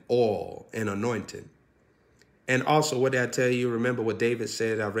 and oil and anointing. And also, what did I tell you? Remember what David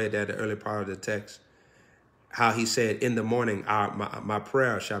said? I read that in the early part of the text. How he said, in the morning, my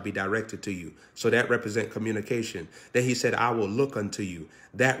prayer shall be directed to you. So that represents communication. Then he said, I will look unto you.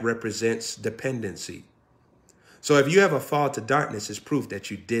 That represents dependency. So if you ever fall to darkness, it's proof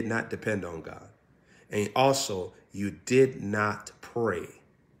that you did not depend on God. And also, you did not pray.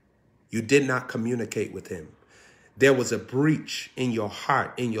 You did not communicate with him. There was a breach in your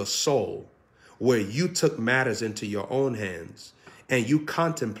heart, in your soul, where you took matters into your own hands and you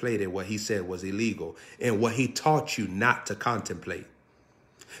contemplated what he said was illegal and what he taught you not to contemplate.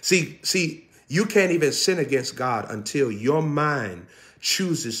 See, you can't even sin against God until your mind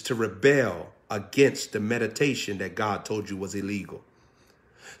chooses to rebel against the meditation that God told you was illegal.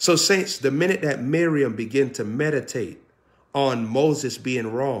 So, saints, the minute that Miriam began to meditate on Moses being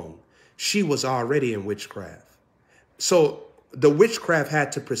wrong, she was already in witchcraft. So the witchcraft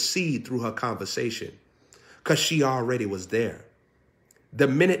had to proceed through her conversation because she already was there. The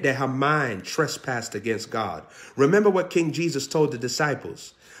minute that her mind trespassed against God. Remember what King Jesus told the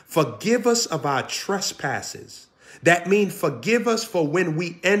disciples. Forgive us of our trespasses. That means forgive us for when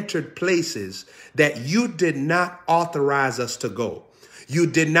we entered places that you did not authorize us to go. You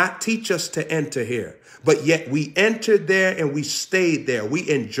did not teach us to enter here, but yet we entered there and we stayed there. We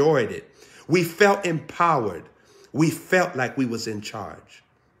enjoyed it. We felt empowered. We felt like we was in charge.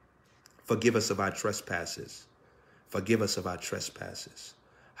 Forgive us of our trespasses. Forgive us of our trespasses.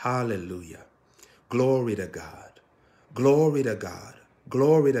 Hallelujah. Glory to God. Glory to God.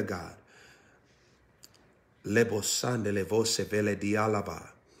 Glory to God. Lebo sande le voce vele dialaba.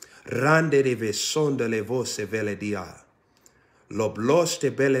 Rande de vesonde le voce vele dia. Lo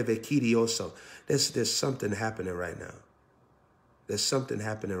bloste bele vekidioso. There's something happening right now. There's something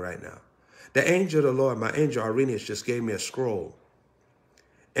happening right now. The angel of the Lord, my angel Irenaeus, just gave me a scroll.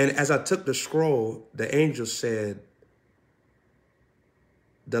 And as I took the scroll, the angel said,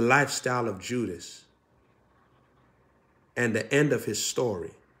 the lifestyle of Judas and the end of his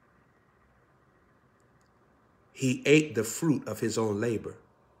story. He ate the fruit of his own labor.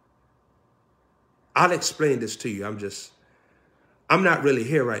 I'll explain this to you. I'm not really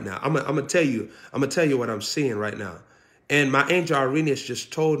here right now. I'm gonna tell you what I'm seeing right now. And my angel Irenaeus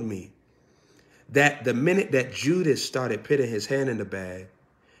just told me that the minute that Judas started putting his hand in the bag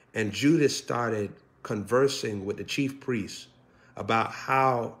and Judas started conversing with the chief priests about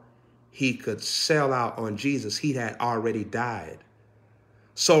how he could sell out on Jesus, he had already died.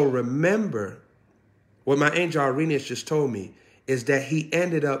 So remember, what my angel Irenaeus just told me is that he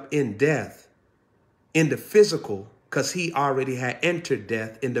ended up in death in the physical because he already had entered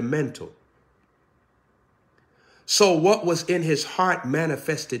death in the mental. So what was in his heart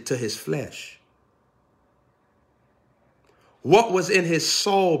manifested to his flesh. What was in his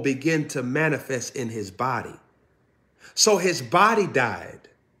soul began to manifest in his body. So his body died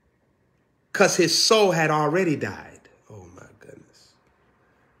because his soul had already died. Oh my goodness.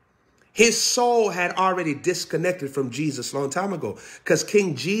 His soul had already disconnected from Jesus a long time ago because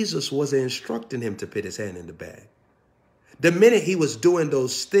King Jesus wasn't instructing him to put his hand in the bag. The minute he was doing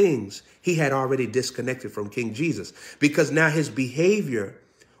those things, he had already disconnected from King Jesus because now his behavior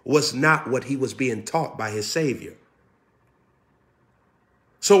was not what he was being taught by his Savior.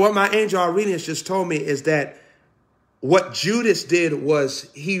 So what my angel Irenaeus just told me is that what Judas did was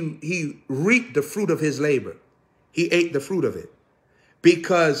he reaped the fruit of his labor. He ate the fruit of it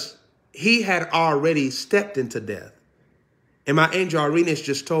because he had already stepped into death. And my angel Irenaeus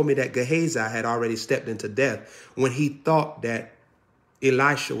just told me that Gehazi had already stepped into death when he thought that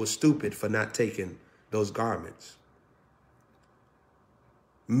Elisha was stupid for not taking those garments.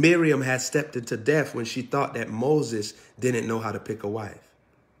 Miriam had stepped into death when she thought that Moses didn't know how to pick a wife.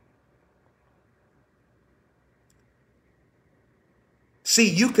 See,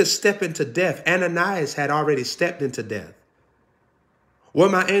 you could step into death. Ananias had already stepped into death.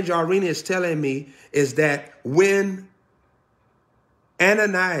 What my angel Irenaeus is telling me is that when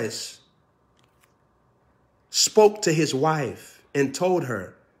Ananias spoke to his wife and told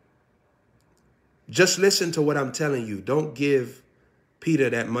her, just listen to what I'm telling you. Don't give Peter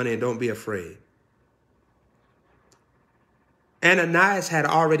that money and don't be afraid. Ananias had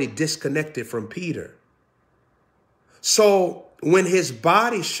already disconnected from Peter. So when his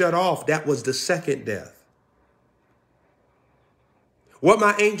body shut off, that was the second death. What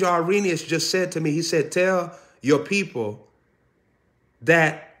my angel Irenaeus just said to me, he said, tell your people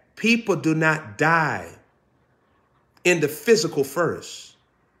that people do not die in the physical first.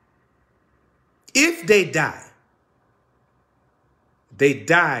 If they die, They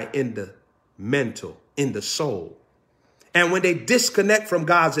die in the mental, in the soul. And when they disconnect from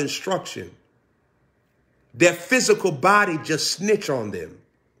God's instruction, their physical body just snitch on them.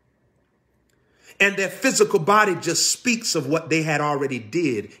 And their physical body just speaks of what they had already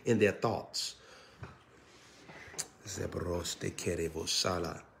did in their thoughts. And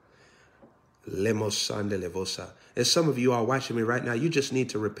some of you are watching me right now. You just need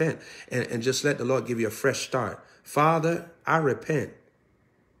to repent and just let the Lord give you a fresh start. Father, I repent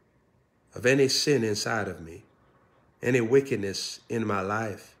of any sin inside of me, any wickedness in my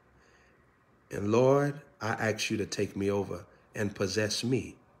life. And Lord, I ask you to take me over and possess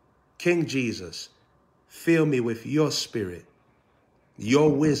me. King Jesus, fill me with your spirit, your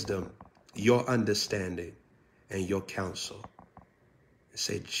wisdom, your understanding, and your counsel. And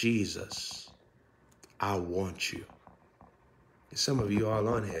say, Jesus, I want you. And some of you all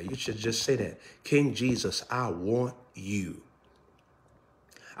on here, you should just say that. King Jesus, I want you.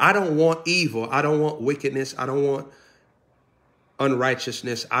 I don't want evil. I don't want wickedness. I don't want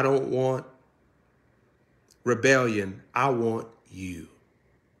unrighteousness. I don't want rebellion. I want you.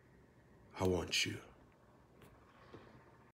 I want you.